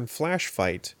Lantern Flash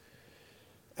fight,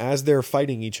 as they're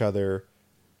fighting each other,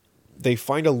 they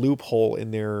find a loophole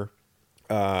in their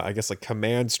I guess like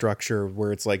command structure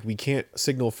where it's like, we can't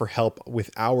signal for help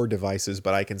with our devices,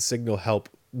 but I can signal help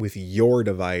with your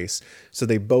device. So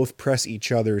they both press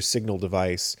each other's signal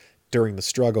device during the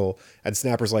struggle, and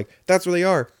Snapper's like, that's where they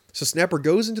are. So Snapper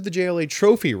goes into the JLA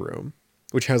trophy room,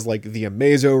 which has like the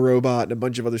Amazo robot and a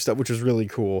bunch of other stuff, which is really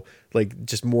cool. Like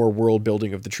just more world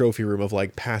building of the trophy room of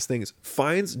like past things.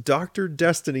 Finds Dr.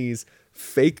 Destiny's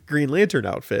fake Green Lantern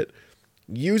outfit,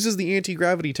 uses the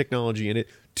anti-gravity technology in it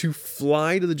to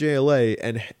fly to the JLA,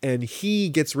 and he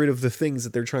gets rid of the things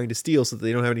that they're trying to steal so that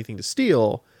they don't have anything to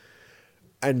steal,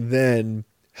 and then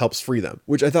helps free them,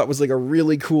 which I thought was like a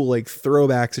really cool like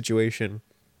throwback situation.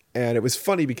 And it was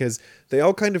funny because they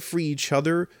all kind of free each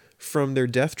other from their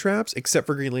death traps, except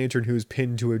for Green Lantern, who's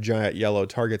pinned to a giant yellow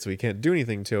target, so he can't do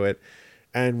anything to it.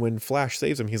 And when Flash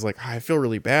saves him, he's like, I feel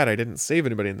really bad, I didn't save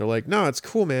anybody. And they're like, no, it's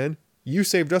cool, man. You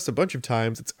saved us a bunch of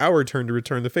times. It's our turn to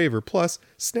return the favor. Plus,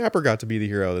 Snapper got to be the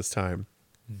hero this time.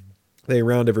 They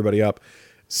round everybody up.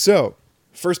 So,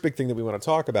 first big thing that we want to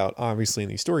talk about, obviously, in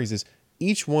these stories is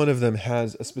each one of them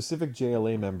has a specific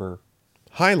JLA member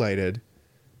highlighted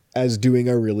as doing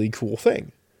a really cool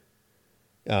thing.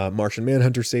 Martian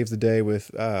Manhunter saves the day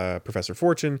with Professor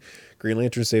Fortune. Green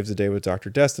Lantern saves the day with Dr.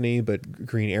 Destiny, but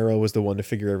Green Arrow was the one to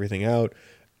figure everything out.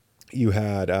 You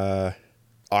had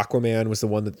Aquaman was the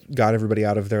one that got everybody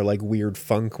out of their like weird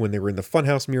funk when they were in the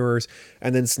Funhouse mirrors,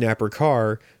 and then Snapper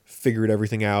Carr figured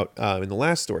everything out in the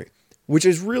last story, which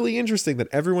is really interesting that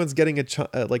everyone's getting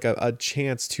a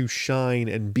chance to shine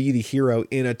and be the hero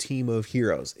in a team of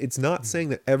heroes. It's not saying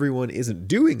that everyone isn't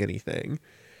doing anything.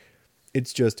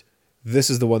 It's just, this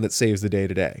is the one that saves the day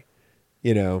today,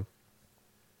 And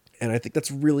I think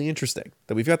that's really interesting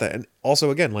that we've got that. And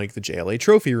also, again, like the JLA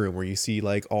trophy room where you see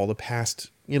like all the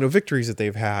past, victories that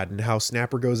they've had, and how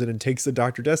Snapper goes in and takes the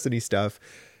Dr. Destiny stuff.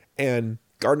 And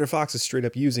Gardner Fox is straight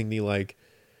up using the like,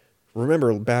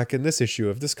 remember back in this issue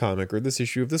of this comic or this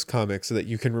issue of this comic, so that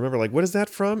you can remember like, what is that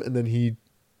from? And then he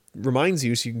reminds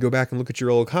you so you can go back and look at your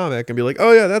old comic and be like,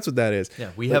 oh yeah, that's what that is. Yeah,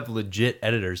 we have legit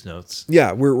editor's notes.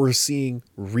 Yeah, we're seeing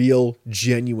real,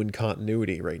 genuine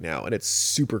continuity right now, and it's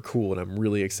super cool, and I'm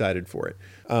really excited for it.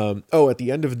 At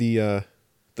the end of the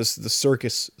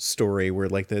circus story where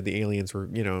like the aliens were,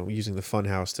 using the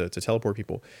funhouse to teleport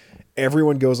people,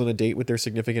 everyone goes on a date with their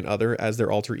significant other as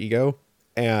their alter ego,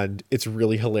 and it's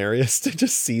really hilarious to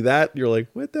just see that. You're like,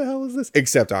 what the hell is this?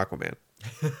 Except Aquaman.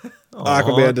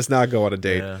 Aquaman does not go on a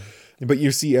date, but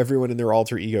you see everyone in their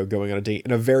alter ego going on a date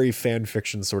in a very fan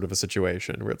fiction sort of a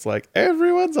situation where it's like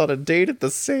everyone's on a date at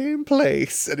the same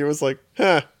place, and it was like,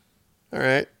 all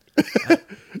right.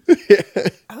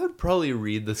 I would probably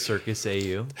read the Circus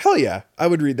AU. Hell yeah, I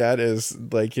would read that as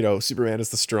like, Superman is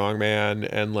the strong man,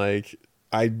 and like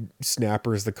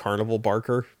Snapper is the carnival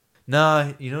barker.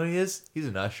 Nah, you know what he is? He's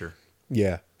an usher.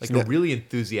 Yeah, like a really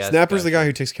enthusiastic. Snapper's the guy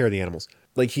who takes care of the animals.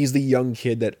 Like he's the young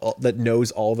kid that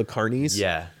knows all the carnies.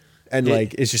 Yeah. and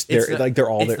like it's just they're like they're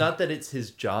all it's there. not that it's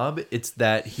his job, it's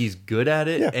that he's good at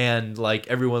it. Yeah. And like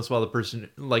every once in a while the person,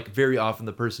 like very often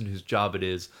the person whose job it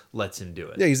is lets him do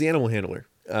it. Yeah, he's the animal handler.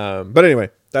 But anyway,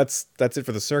 that's it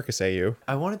for the circus AU.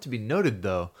 I want it to be noted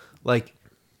though, like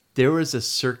there was a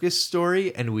circus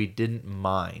story and we didn't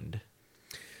mind.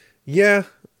 Yeah,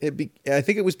 I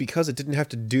think it was because it didn't have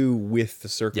to do with the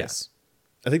circus.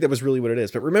 I think that was really what it is.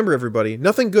 But remember, everybody,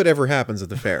 nothing good ever happens at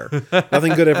the fair.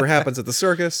 Nothing good ever happens at the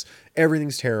circus.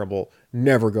 Everything's terrible.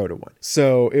 Never go to one.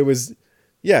 So it was,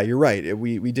 yeah, you're right.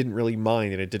 We didn't really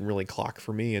mind, and it didn't really clock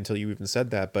for me until you even said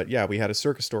that. But yeah, we had a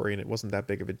circus story, and it wasn't that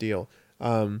big of a deal.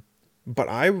 But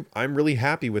I'm really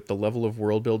happy with the level of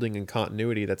world building and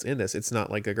continuity that's in this. It's not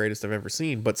like the greatest I've ever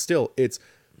seen, but still, it's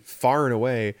far and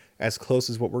away as close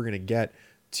as what we're going to get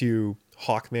to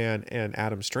Hawkman and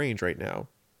Adam Strange right now.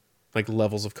 Like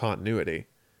levels of continuity.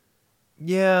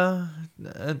 Yeah,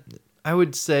 I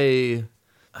would say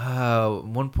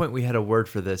one point we had a word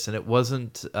for this, and it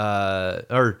wasn't,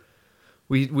 or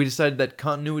we decided that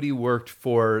continuity worked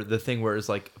for the thing where it's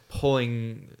like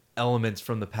pulling elements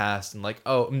from the past and like,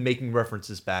 oh, making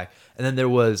references back. And then there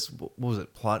was, what was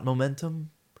it, plot momentum?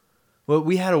 Well,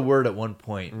 we had a word at one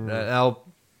point.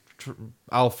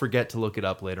 I'll forget to look it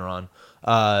up later on.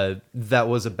 That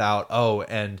was about,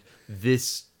 and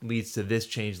this leads to this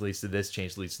change, leads to this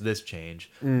change, leads to this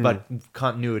change. But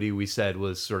continuity, we said,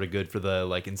 was sort of good for the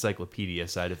like encyclopedia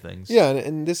side of things. Yeah,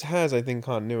 and this has, I think,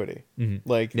 continuity.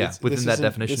 Like, yeah, within that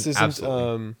definition, this isn't,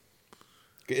 absolutely.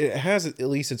 It has at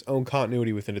least its own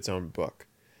continuity within its own book.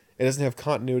 It doesn't have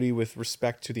continuity with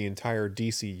respect to the entire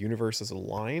DC universe as a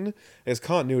line. It has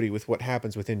continuity with what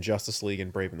happens within Justice League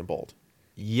and Brave and the Bold.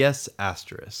 Yes,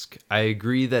 asterisk. I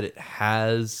agree that it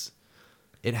has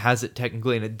it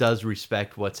technically, and it does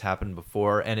respect what's happened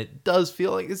before, and it does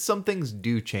feel like some things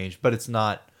do change, but it's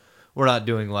not. We're not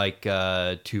doing like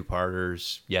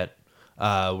two-parters yet.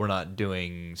 We're not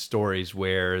doing stories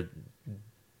where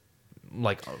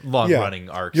like long-running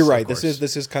arcs. You're right. This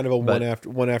is kind of a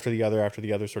one after the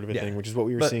other sort of a thing, which is what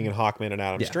we were seeing in Hawkman and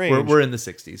Adam Strange. We're in the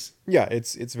 60s. Yeah,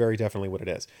 it's very definitely what it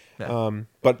is. Yeah.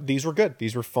 But these were good.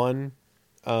 These were fun.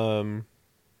 Coming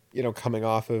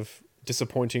off of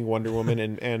disappointing Wonder Woman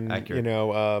and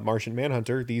Martian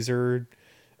Manhunter, these are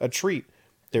a treat.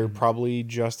 They're probably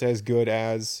just as good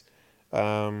as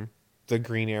the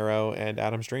Green Arrow and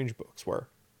Adam Strange books were.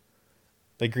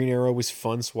 Like Green Arrow was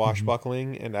fun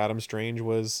swashbuckling, and Adam Strange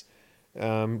was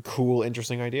cool,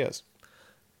 interesting ideas.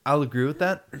 I'll agree with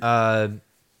that. I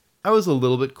was a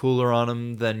little bit cooler on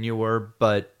him than you were,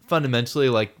 but fundamentally,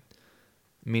 like,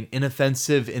 I mean,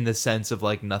 inoffensive in the sense of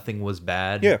like nothing was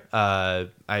bad. Yeah.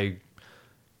 I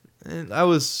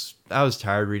was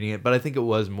tired reading it, but I think it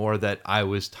was more that I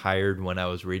was tired when I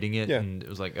was reading it, and it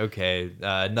was like, okay,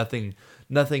 nothing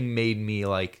made me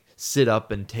like sit up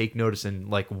and take notice and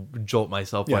like jolt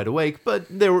myself wide awake. But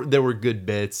there were good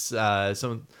bits. A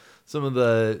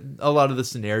lot of the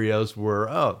scenarios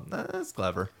were, that's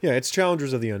clever. Yeah, it's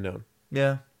Challengers of the Unknown.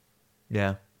 Yeah,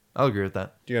 I'll agree with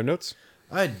that. Do you have notes?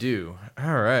 I do.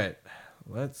 All right,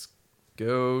 let's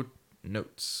go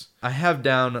notes. I have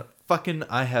down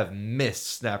I have missed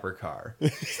Snapper Carr.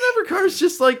 Snapper Carr is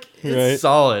just like it's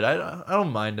solid. I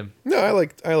don't mind him. No, I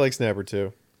like Snapper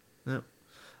too.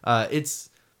 Yeah.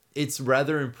 It's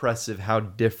rather impressive how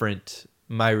different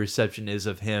my reception is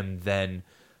of him than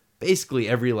basically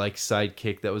every like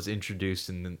sidekick that was introduced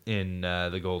in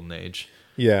the Golden Age.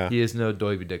 Yeah, he is no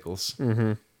Doiby Dickles.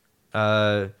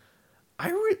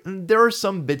 There are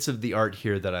some bits of the art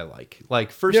here that I like.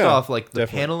 Like first off, like the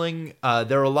paneling,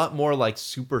 there are a lot more like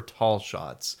super tall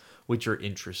shots, which are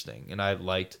interesting, and I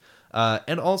liked.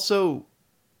 And also,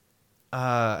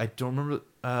 I don't remember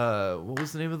what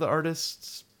was the name of the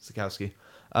artist? Zukowski.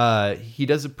 He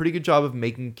does a pretty good job of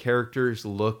making characters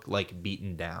look like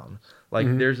beaten down. Like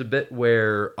there's a bit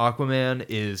where Aquaman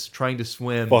is trying to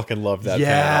swim. Fucking love that.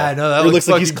 Yeah, panel. No, that looks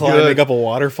like he's climbing up a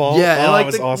waterfall. Yeah, and like it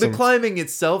was awesome. The climbing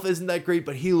itself isn't that great,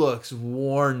 but he looks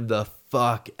worn the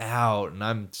fuck out, and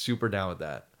I'm super down with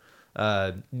that.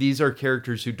 These are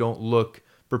characters who don't look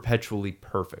perpetually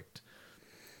perfect.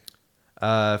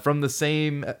 From the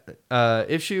same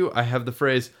issue, I have the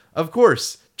phrase, "Of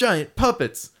course, giant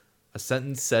puppets." A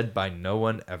sentence said by no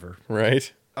one ever.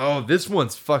 Right. Oh, this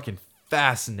one's fucking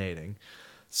fascinating.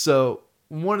 So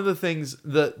one of the things,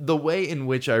 the way in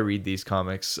which I read these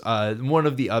comics, one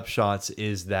of the upshots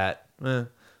is that, one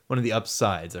of the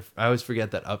upsides, I always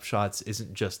forget that upshots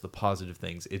isn't just the positive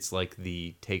things, it's like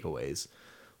the takeaways,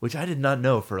 which I did not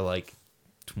know for like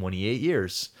 28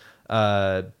 years.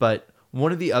 But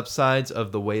one of the upsides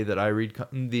of the way that I read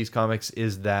these comics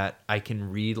is that I can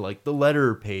read like the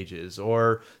letter pages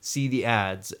or see the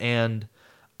ads. And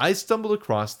I stumbled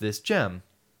across this gem.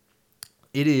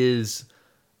 It is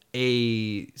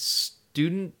a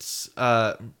student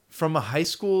from a high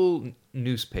school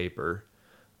newspaper.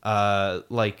 One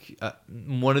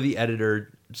of the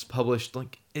editors published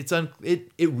like it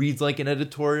reads like an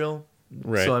editorial.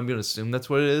 Right. So I'm going to assume that's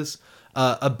what it is.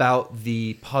 About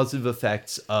the positive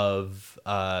effects of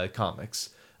comics.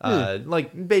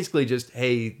 Like basically just,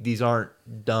 hey, these aren't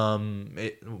dumb.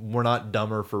 We're not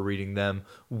dumber for reading them.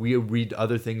 We read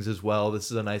other things as well. This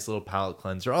is a nice little palate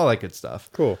cleanser, all that good stuff.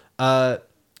 Cool.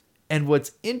 And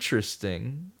what's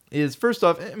interesting is, first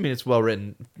off, I mean, it's well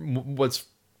written. What's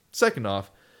second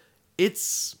off,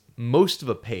 it's most of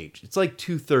a page. It's like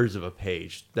 2/3 of a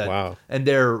page. Wow. And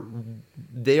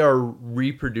they are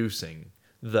reproducing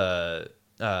the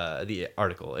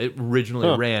article. It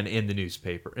originally ran in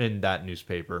that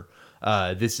newspaper.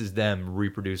 This is them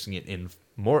reproducing it in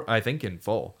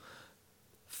full.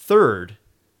 Third,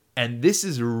 and this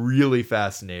is really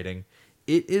fascinating,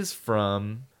 it is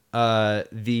from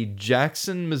the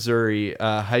Jackson, Missouri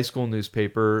high school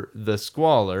newspaper, The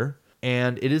Squalor,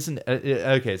 and it is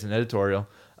it's an editorial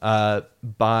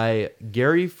by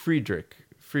Gary Friedrich.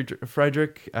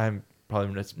 I'm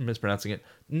probably mispronouncing it,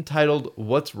 entitled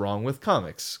 "What's Wrong with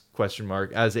Comics?"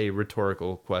 as a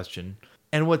rhetorical question.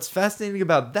 And what's fascinating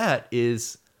about that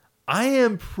is I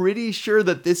am pretty sure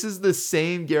that this is the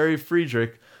same Gary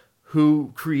Friedrich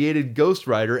who created Ghost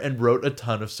Rider and wrote a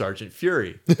ton of Sergeant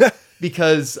Fury.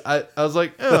 Because I was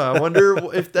like, I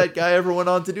wonder if that guy ever went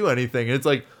on to do anything. And it's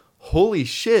like, holy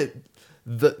shit,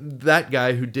 that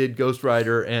guy who did Ghost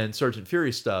Rider and Sergeant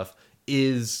Fury stuff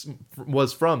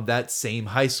was from that same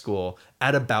high school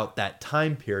at about that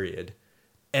time period.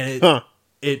 And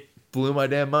it blew my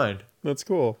damn mind. That's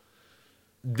cool.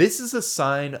 This is a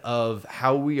sign of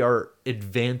how we are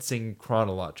advancing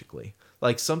chronologically.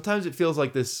 Like sometimes it feels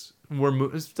like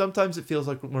sometimes it feels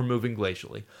like we're moving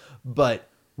glacially, but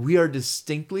we are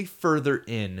distinctly further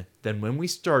in than when we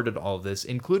started all this,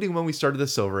 including when we started the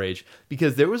Silver Age,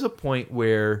 because there was a point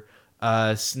where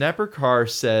Snapper Carr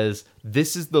says,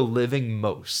 "This is the living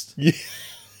most."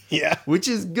 Yeah. Which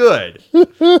is good.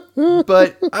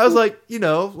 But I was like,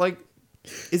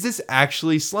 is this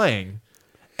actually slang?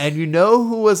 And you know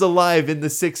who was alive in the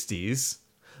 60s?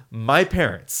 My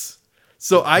parents.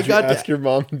 So I got to ask your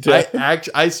mom and dad.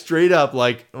 I straight up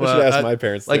I should ask my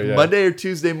parents. Like too, yeah. Monday or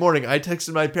Tuesday morning, I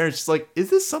texted my parents just like, is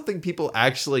this something people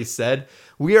actually said?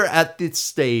 We are at this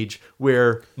stage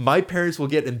where my parents will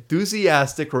get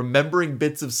enthusiastic remembering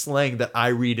bits of slang that I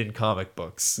read in comic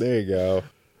books. There you go.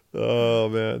 Oh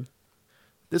man.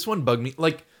 This one bugged me.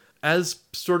 Like, as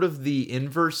sort of the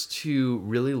inverse to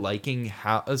really liking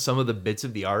how some of the bits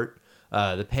of the art.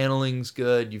 The paneling's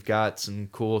good. You've got some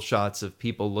cool shots of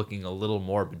people looking a little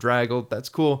more bedraggled. That's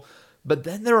cool. But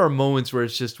then there are moments where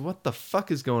it's just, what the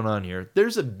fuck is going on here?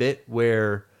 There's a bit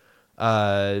where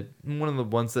one of the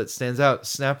ones that stands out,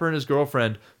 Snapper and his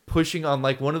girlfriend pushing on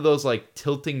like one of those like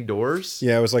tilting doors.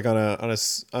 Yeah, it was like on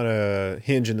a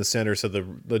hinge in the center, so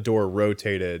the door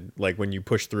rotated. Like when you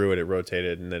push through it, it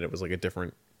rotated, and then it was like a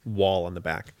different wall on the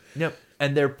back. Yep.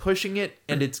 And they're pushing it,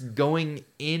 and it's going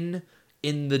in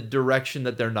the direction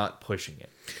that they're not pushing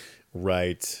it.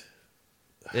 Right.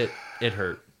 It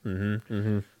hurt.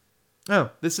 Oh,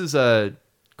 this is a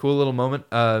cool little moment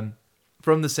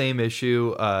from the same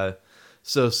issue.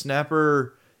 So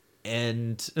Snapper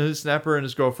and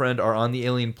his girlfriend are on the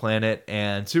alien planet,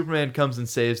 and Superman comes and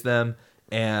saves them.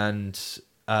 And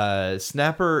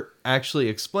Snapper actually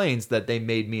explains that they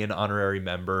made me an honorary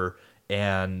member,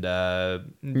 and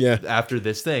after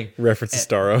this thing, reference to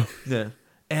Starro. Yeah.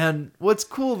 And what's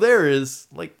cool there is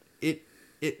like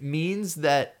it means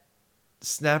that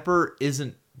Snapper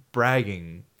isn't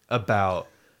bragging about.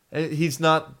 He's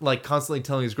not like constantly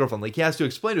telling his girlfriend. Like he has to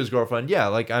explain to his girlfriend, yeah,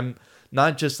 like I'm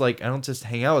not just like I don't just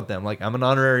hang out with them. Like I'm an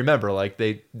honorary member. Like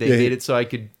they made it so I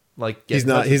could like get.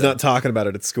 He's not talking about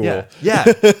it at school. Yeah.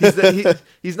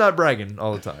 He's not bragging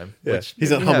all the time. Yeah,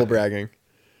 he's not humble bragging.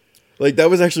 Like,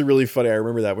 that was actually really funny. I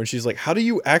remember that when she's like, how do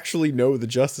you actually know the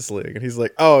Justice League? And he's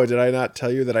like, oh, did I not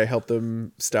tell you that I helped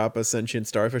them stop a sentient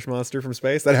starfish monster from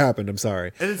space? That happened. I'm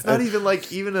sorry. And it's not even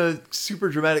like even a super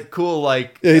dramatic, cool,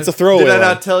 like... Yeah, it's a throwaway Did I line.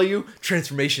 not tell you?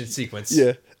 Transformation sequence.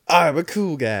 Yeah. I'm a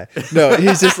cool guy. No,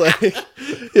 he's just like...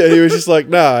 Yeah, he was just like,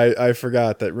 nah, I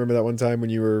forgot that. Remember that one time when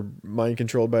you were mind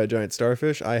controlled by a giant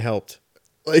starfish? I helped.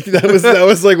 Like, that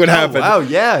was like what happened. Wow,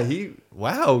 yeah.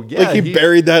 Like he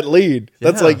buried that lead.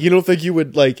 That's Yeah. like, you don't think you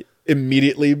would like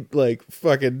immediately like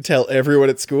fucking tell everyone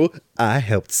at school, I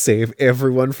helped save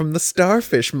everyone from the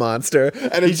starfish monster.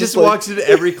 And He it's just like, walks into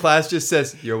every class, just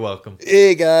says, "You're welcome."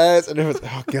 hey guys. And everyone's,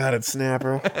 oh god, it's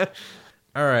Snapper.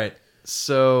 All right.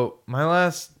 So my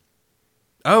last.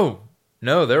 Oh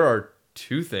no, there are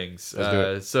two things. Let's do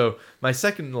it. So my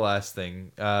second to last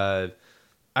thing.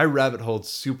 I rabbit holed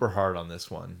super hard on this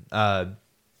one.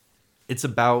 It's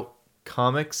about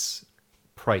comics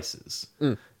prices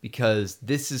because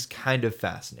this is kind of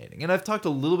fascinating, and I've talked a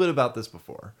little bit about this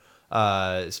before.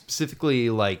 Specifically,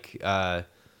 like right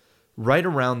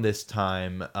around this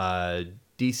time,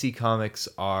 DC Comics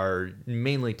are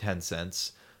mainly 10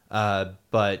 cents,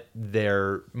 but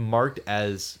they're marked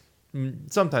as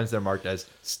sometimes they're marked as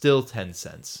still 10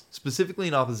 cents, specifically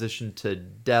in opposition to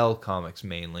Dell Comics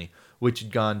mainly, which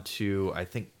had gone to, I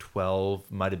think,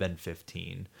 12, might have been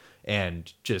 15,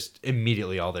 and just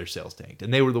immediately all their sales tanked.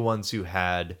 And they were the ones who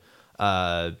had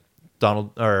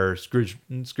Donald or Scrooge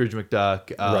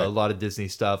McDuck, Right. a lot of Disney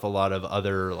stuff, a lot of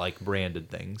other like branded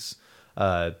things.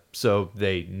 So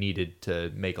they needed to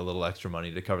make a little extra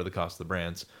money to cover the cost of the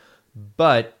brands.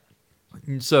 But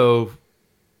so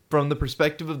from the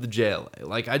perspective of the JLA,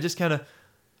 like I just kind of,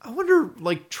 I wonder,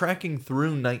 like tracking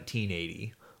through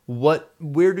 1980,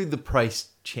 where do the price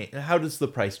change? How does the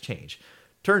price change?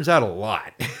 Turns out a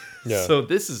lot. Yeah. So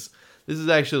this is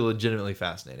actually legitimately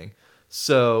fascinating.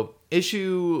 So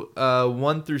issue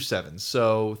 1 through 7.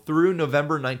 So through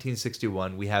November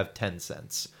 1961, we have 10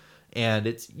 cents, and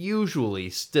it's usually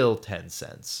still 10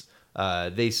 cents.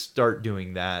 They start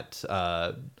doing that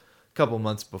couple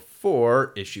months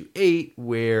before issue 8,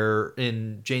 where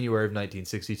in January of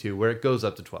 1962, where it goes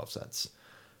up to 12 cents.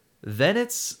 Then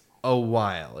it's a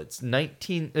while. It's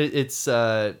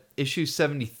issue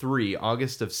 73,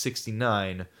 August of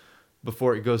 69,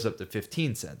 before it goes up to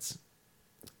 15 cents.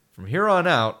 From here on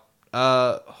out,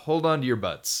 hold on to your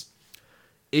butts.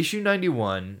 Issue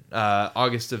 91,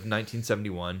 August of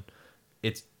 1971,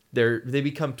 they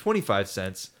become 25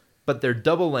 cents. But they're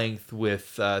double length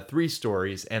with 3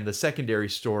 stories, and the secondary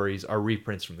stories are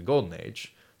reprints from the Golden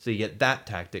Age. So you get that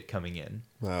tactic coming in.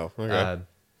 Wow. Okay.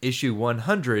 Issue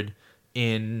 100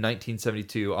 in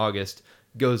 1972, August,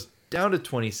 goes down to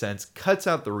 20 cents, cuts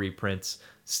out the reprints,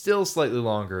 still slightly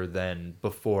longer than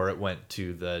before it went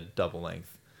to the double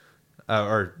length.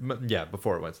 Before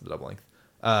it went to the double length.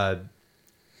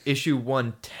 Issue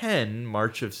 110,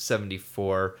 March of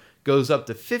 74, goes up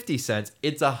to 50 cents.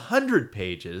 It's 100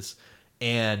 pages,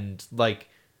 and like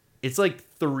it's like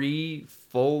 3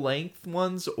 full-length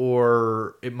ones,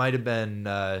 or it might have been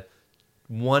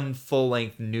 1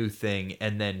 full-length new thing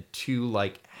and then 2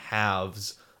 like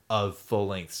halves of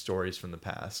full-length stories from the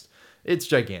past. It's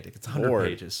gigantic. It's 100 Lord.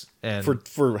 pages, and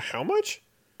For how much?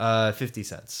 50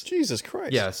 cents. Jesus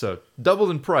Christ. Yeah, so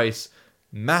doubled in price,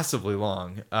 massively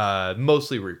long,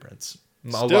 mostly reprints.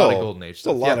 Still, A lot of Golden Age it's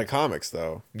stuff. a lot of comics,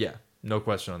 though. Yeah, no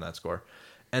question on that score.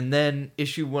 And then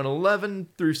issue 111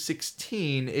 through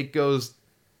 16, it goes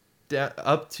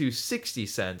up to 60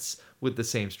 cents with the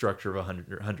same structure of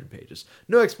 100 pages.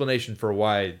 No explanation for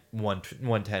why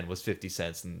 110 was 50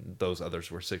 cents and those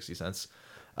others were 60 cents.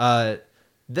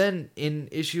 Then in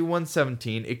issue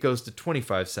 117, it goes to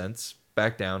 25 cents,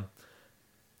 back down.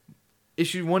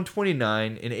 Issue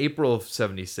 129 in April of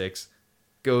 76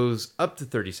 goes up to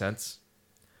 30 cents.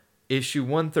 Issue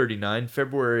 139,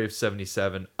 February of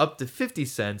 77, up to 50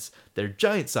 cents. They're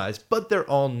giant size, but they're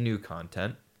all new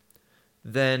content.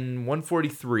 Then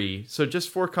 143, so just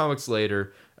 4 comics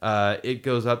later, it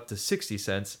goes up to 60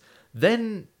 cents.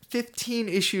 Then 15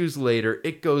 issues later,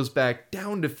 it goes back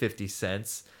down to 50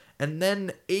 cents. And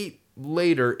then 8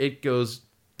 later, it goes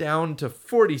down to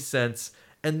 40 cents.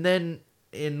 And then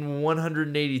in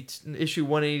issue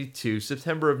 182,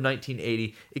 September of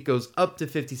 1980, it goes up to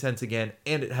 50 cents again,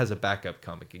 and it has a backup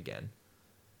comic again.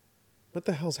 What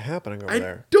the hell's happening over I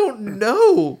there? don't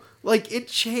know. Like, it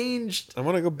changed. I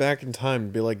want to go back in time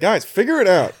and be like, guys, figure it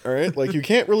out, all right? Like, you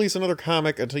can't release another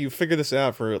comic until you figure this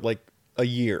out for, like, a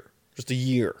year. Just a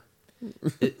year.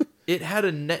 It had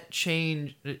a net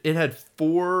change. It had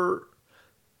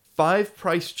 5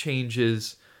 price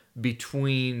changes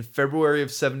between February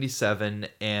of 77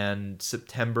 and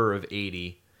September of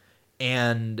 80.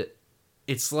 And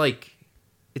it's like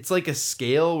a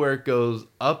scale where it goes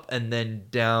up and then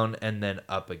down and then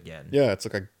up again. Yeah, it's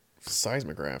like a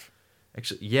seismograph.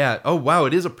 Actually, yeah. Oh, wow.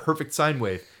 It is a perfect sine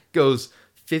wave. Goes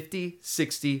 50,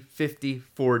 60, 50,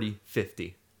 40,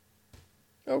 50.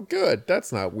 Oh, good.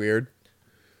 That's not weird.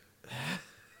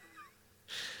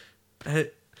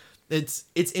 It's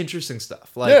interesting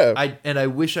stuff. Like, Yeah. I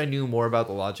wish I knew more about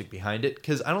the logic behind it,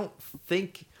 because I don't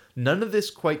think none of this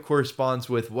quite corresponds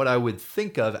with what I would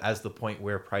think of as the point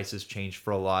where prices change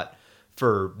for a lot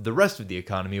for the rest of the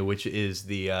economy, which is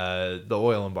the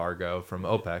oil embargo from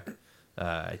OPEC.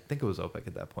 I think it was OPEC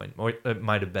at that point. Or it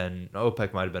might have been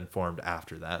OPEC. Might have been formed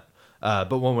after that.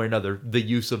 But one way or another, the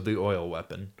use of the oil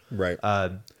weapon. Right.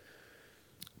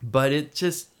 But it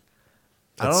just,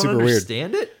 I That's don't super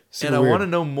understand it, Super and I weird. want to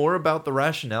know more about the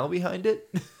rationale behind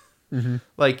it. Mm-hmm.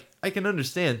 Like, I can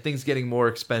understand things getting more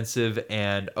expensive,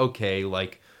 and okay,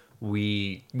 like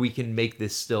we can make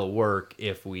this still work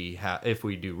if we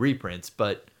do reprints,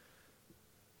 but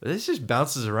this just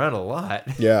bounces around a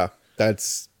lot. Yeah,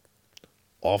 that's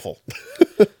awful.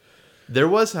 There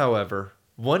was, however,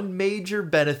 one major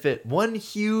benefit, one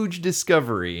huge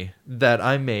discovery that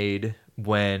I made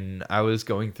when I was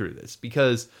going through this,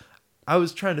 because I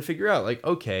was trying to figure out, like,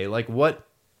 okay, like what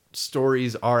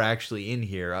stories are actually in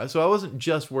here. So I wasn't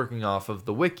just working off of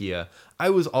the Wikia. I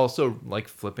was also like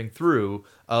flipping through,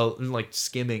 like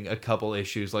skimming a couple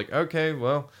issues, like, okay,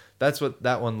 well, that's what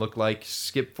that one looked like.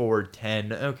 Skip forward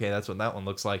 10. Okay, that's what that one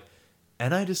looks like.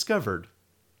 And I discovered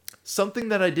something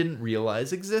that I didn't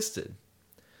realize existed.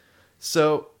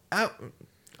 So,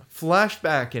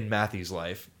 flashback in Matthew's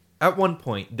life, at one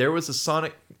point, there was a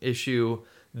Sonic issue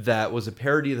that was a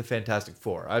parody of the Fantastic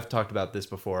Four. I've talked about this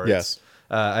before. Yes.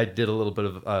 I did a little bit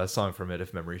of a song from it,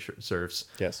 if memory serves.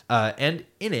 Yes. And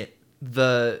in it,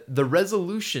 the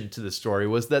resolution to the story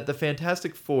was that the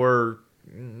Fantastic Four,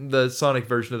 the Sonic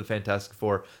version of the Fantastic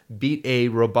Four, beat a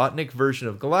Robotnik version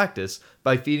of Galactus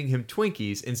by feeding him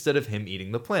Twinkies instead of him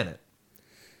eating the planet.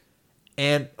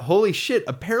 And holy shit,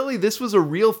 apparently this was a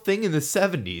real thing in the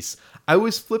 70s. I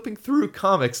was flipping through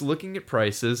comics looking at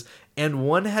prices, and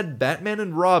one had Batman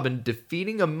and Robin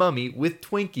defeating a mummy with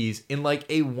Twinkies in like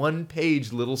a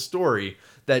one-page little story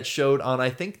that showed on, I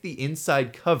think, the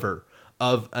inside cover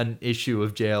of an issue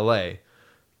of JLA.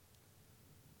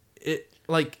 It,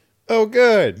 like... Oh,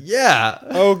 good. Yeah.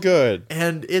 Oh, good.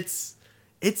 And it's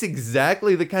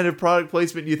exactly the kind of product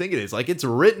placement you think it is. Like, it's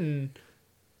written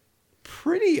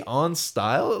pretty on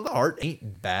style. The art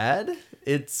ain't bad.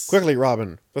 It's... Quickly,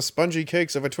 Robin. The spongy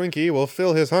cakes of a Twinkie will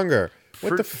fill his hunger.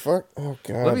 What the fuck? Oh,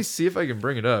 God. Let me see if I can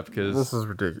bring it up, because... This is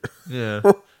ridiculous. Yeah.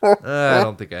 I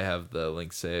don't think I have the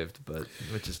link saved, but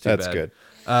which is too That's bad. good.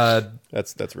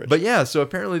 That's rich. But yeah, so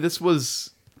apparently this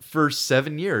was for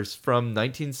 7 years, from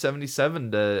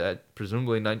 1977 to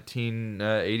presumably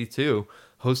 1982.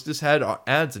 Hostess had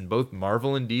ads in both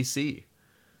Marvel and DC.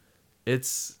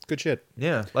 It's good shit.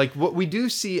 yeah, like what we do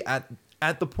see at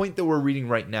the point that we're reading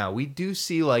right now, we do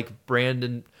see like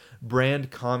brand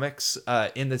comics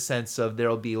in the sense of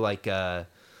there'll be like a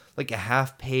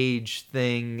half page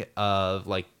thing of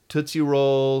like Tootsie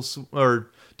Rolls, or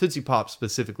Tootsie Pop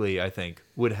specifically, I think,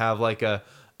 would have like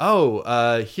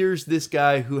here's this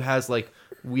guy who has like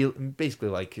basically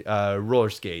like roller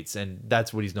skates, and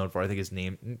that's what he's known for. I think his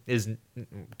name is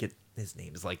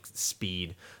like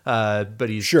Speed, but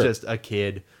he's just a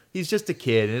kid. He's just a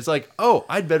kid, and it's like, oh,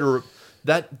 I'd better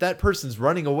that person's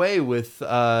running away with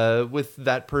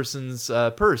that person's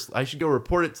purse. I should go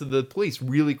report it to the police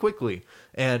really quickly,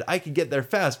 and I can get there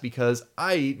fast because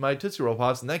I eat my Tootsie Roll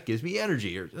Pops, and that gives me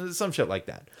energy, or some shit like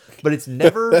that. But it's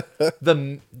never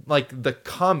the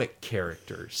comic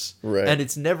characters, right? And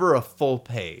it's never a full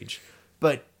page.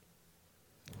 But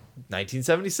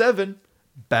 1977,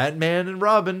 Batman and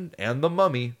Robin and the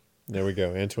Mummy. There we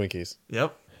go, and Twinkies.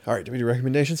 Yep. All right, do we do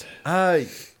recommendations?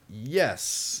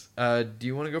 Yes. Do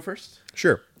you want to go first?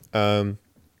 Sure. So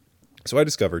I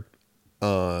discovered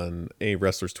on a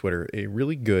wrestler's Twitter a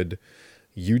really good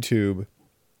YouTube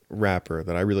rapper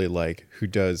that I really like, who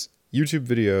does YouTube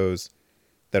videos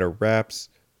that are raps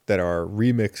that are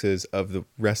remixes of the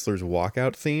wrestler's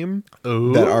walkout theme.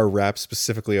 Ooh. That are raps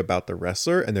specifically about the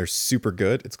wrestler, and they're super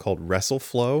good. It's called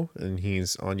WrestleFlow, and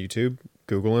he's on YouTube.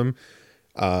 Google him.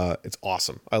 It's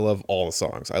awesome. I love all the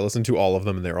songs. I listen to all of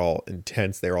them, and they're all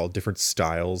intense. They're all different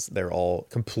styles. They're all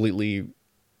completely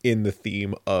in the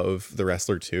theme of the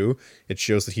wrestler too. It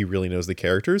shows that he really knows the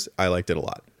characters. I liked it a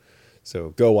lot. So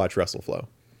go watch WrestleFlow.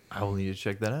 I will need to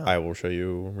check that out. I will show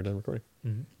you when we're done recording.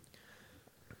 Mm-hmm.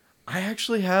 I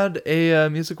actually had a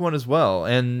music one as well,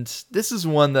 and this is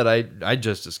one that I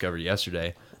just discovered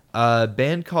yesterday. A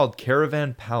band called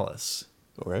Caravan Palace.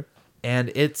 Okay.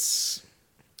 And it's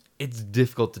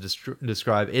difficult to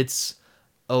describe. It's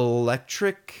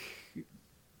electric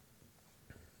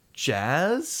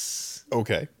jazz.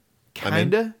 Okay.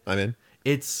 Kinda. I'm in.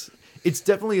 It's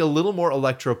definitely a little more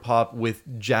electropop with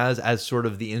jazz as sort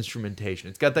of the instrumentation.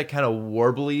 It's got that kind of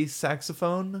warbly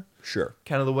saxophone. Sure.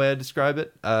 Kind of the way I describe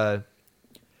it.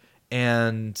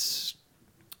 And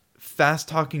fast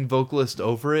talking vocalist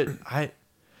over it.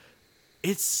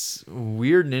 It's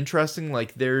weird and interesting.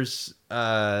 Like there's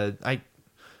I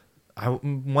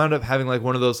wound up having like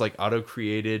one of those like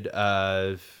auto-created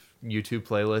YouTube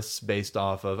playlists based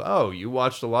off of, oh, you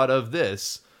watched a lot of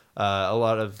this, a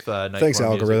lot of Nightcore Thanks,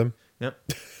 algorithm. Music.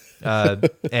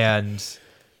 Yep. And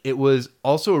it was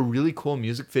also a really cool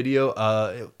music video.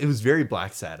 It was very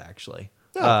Black Sad, actually.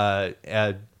 Oh.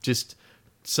 Just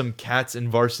some cats in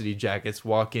varsity jackets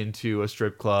walk into a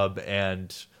strip club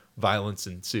and violence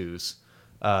ensues.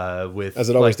 With as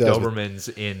it always like does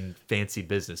Dobermans in fancy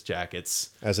business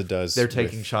jackets. As it does. They're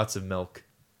taking shots of milk.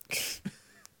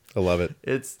 I love it.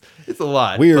 It's a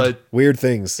lot. Weird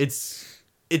things.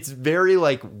 It's very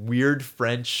like weird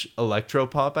French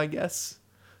electropop, I guess.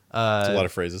 It's a lot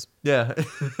of phrases. Yeah.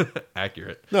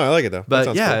 Accurate. No, I like it though.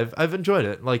 But yeah, cool. I've enjoyed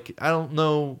it. Like, I don't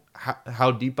know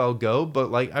how deep I'll go,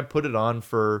 but like I put it on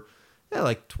for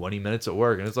like 20 minutes at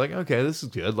work and it's like, okay, this is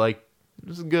good. Like,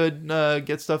 this is good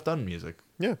get stuff done music.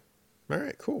 Yeah. All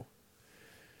right, cool.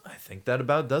 I think that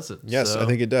about does it. Yes, I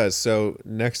think it does. So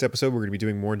next episode, we're going to be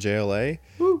doing more JLA.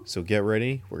 Woo. So get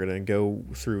ready. We're going to go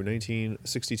through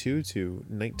 1962 to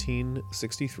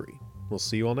 1963. We'll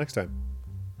see you all next time.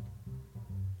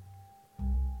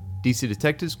 DC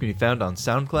Detectives can be found on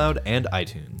SoundCloud and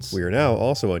iTunes. We are now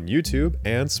also on YouTube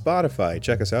and Spotify.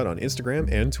 Check us out on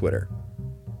Instagram and Twitter.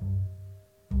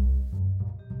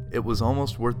 It was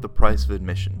almost worth the price of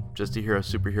admission just to hear a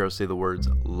superhero say the words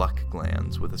luck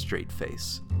glands with a straight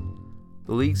face.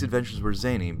 The League's adventures were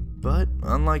zany, but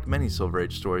unlike many Silver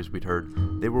Age stories we'd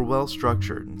heard, they were well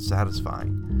structured and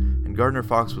satisfying, and Gardner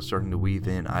Fox was starting to weave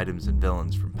in items and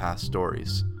villains from past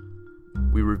stories.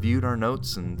 We reviewed our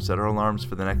notes and set our alarms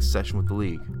for the next session with the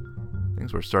League.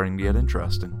 Things were starting to get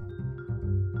interesting.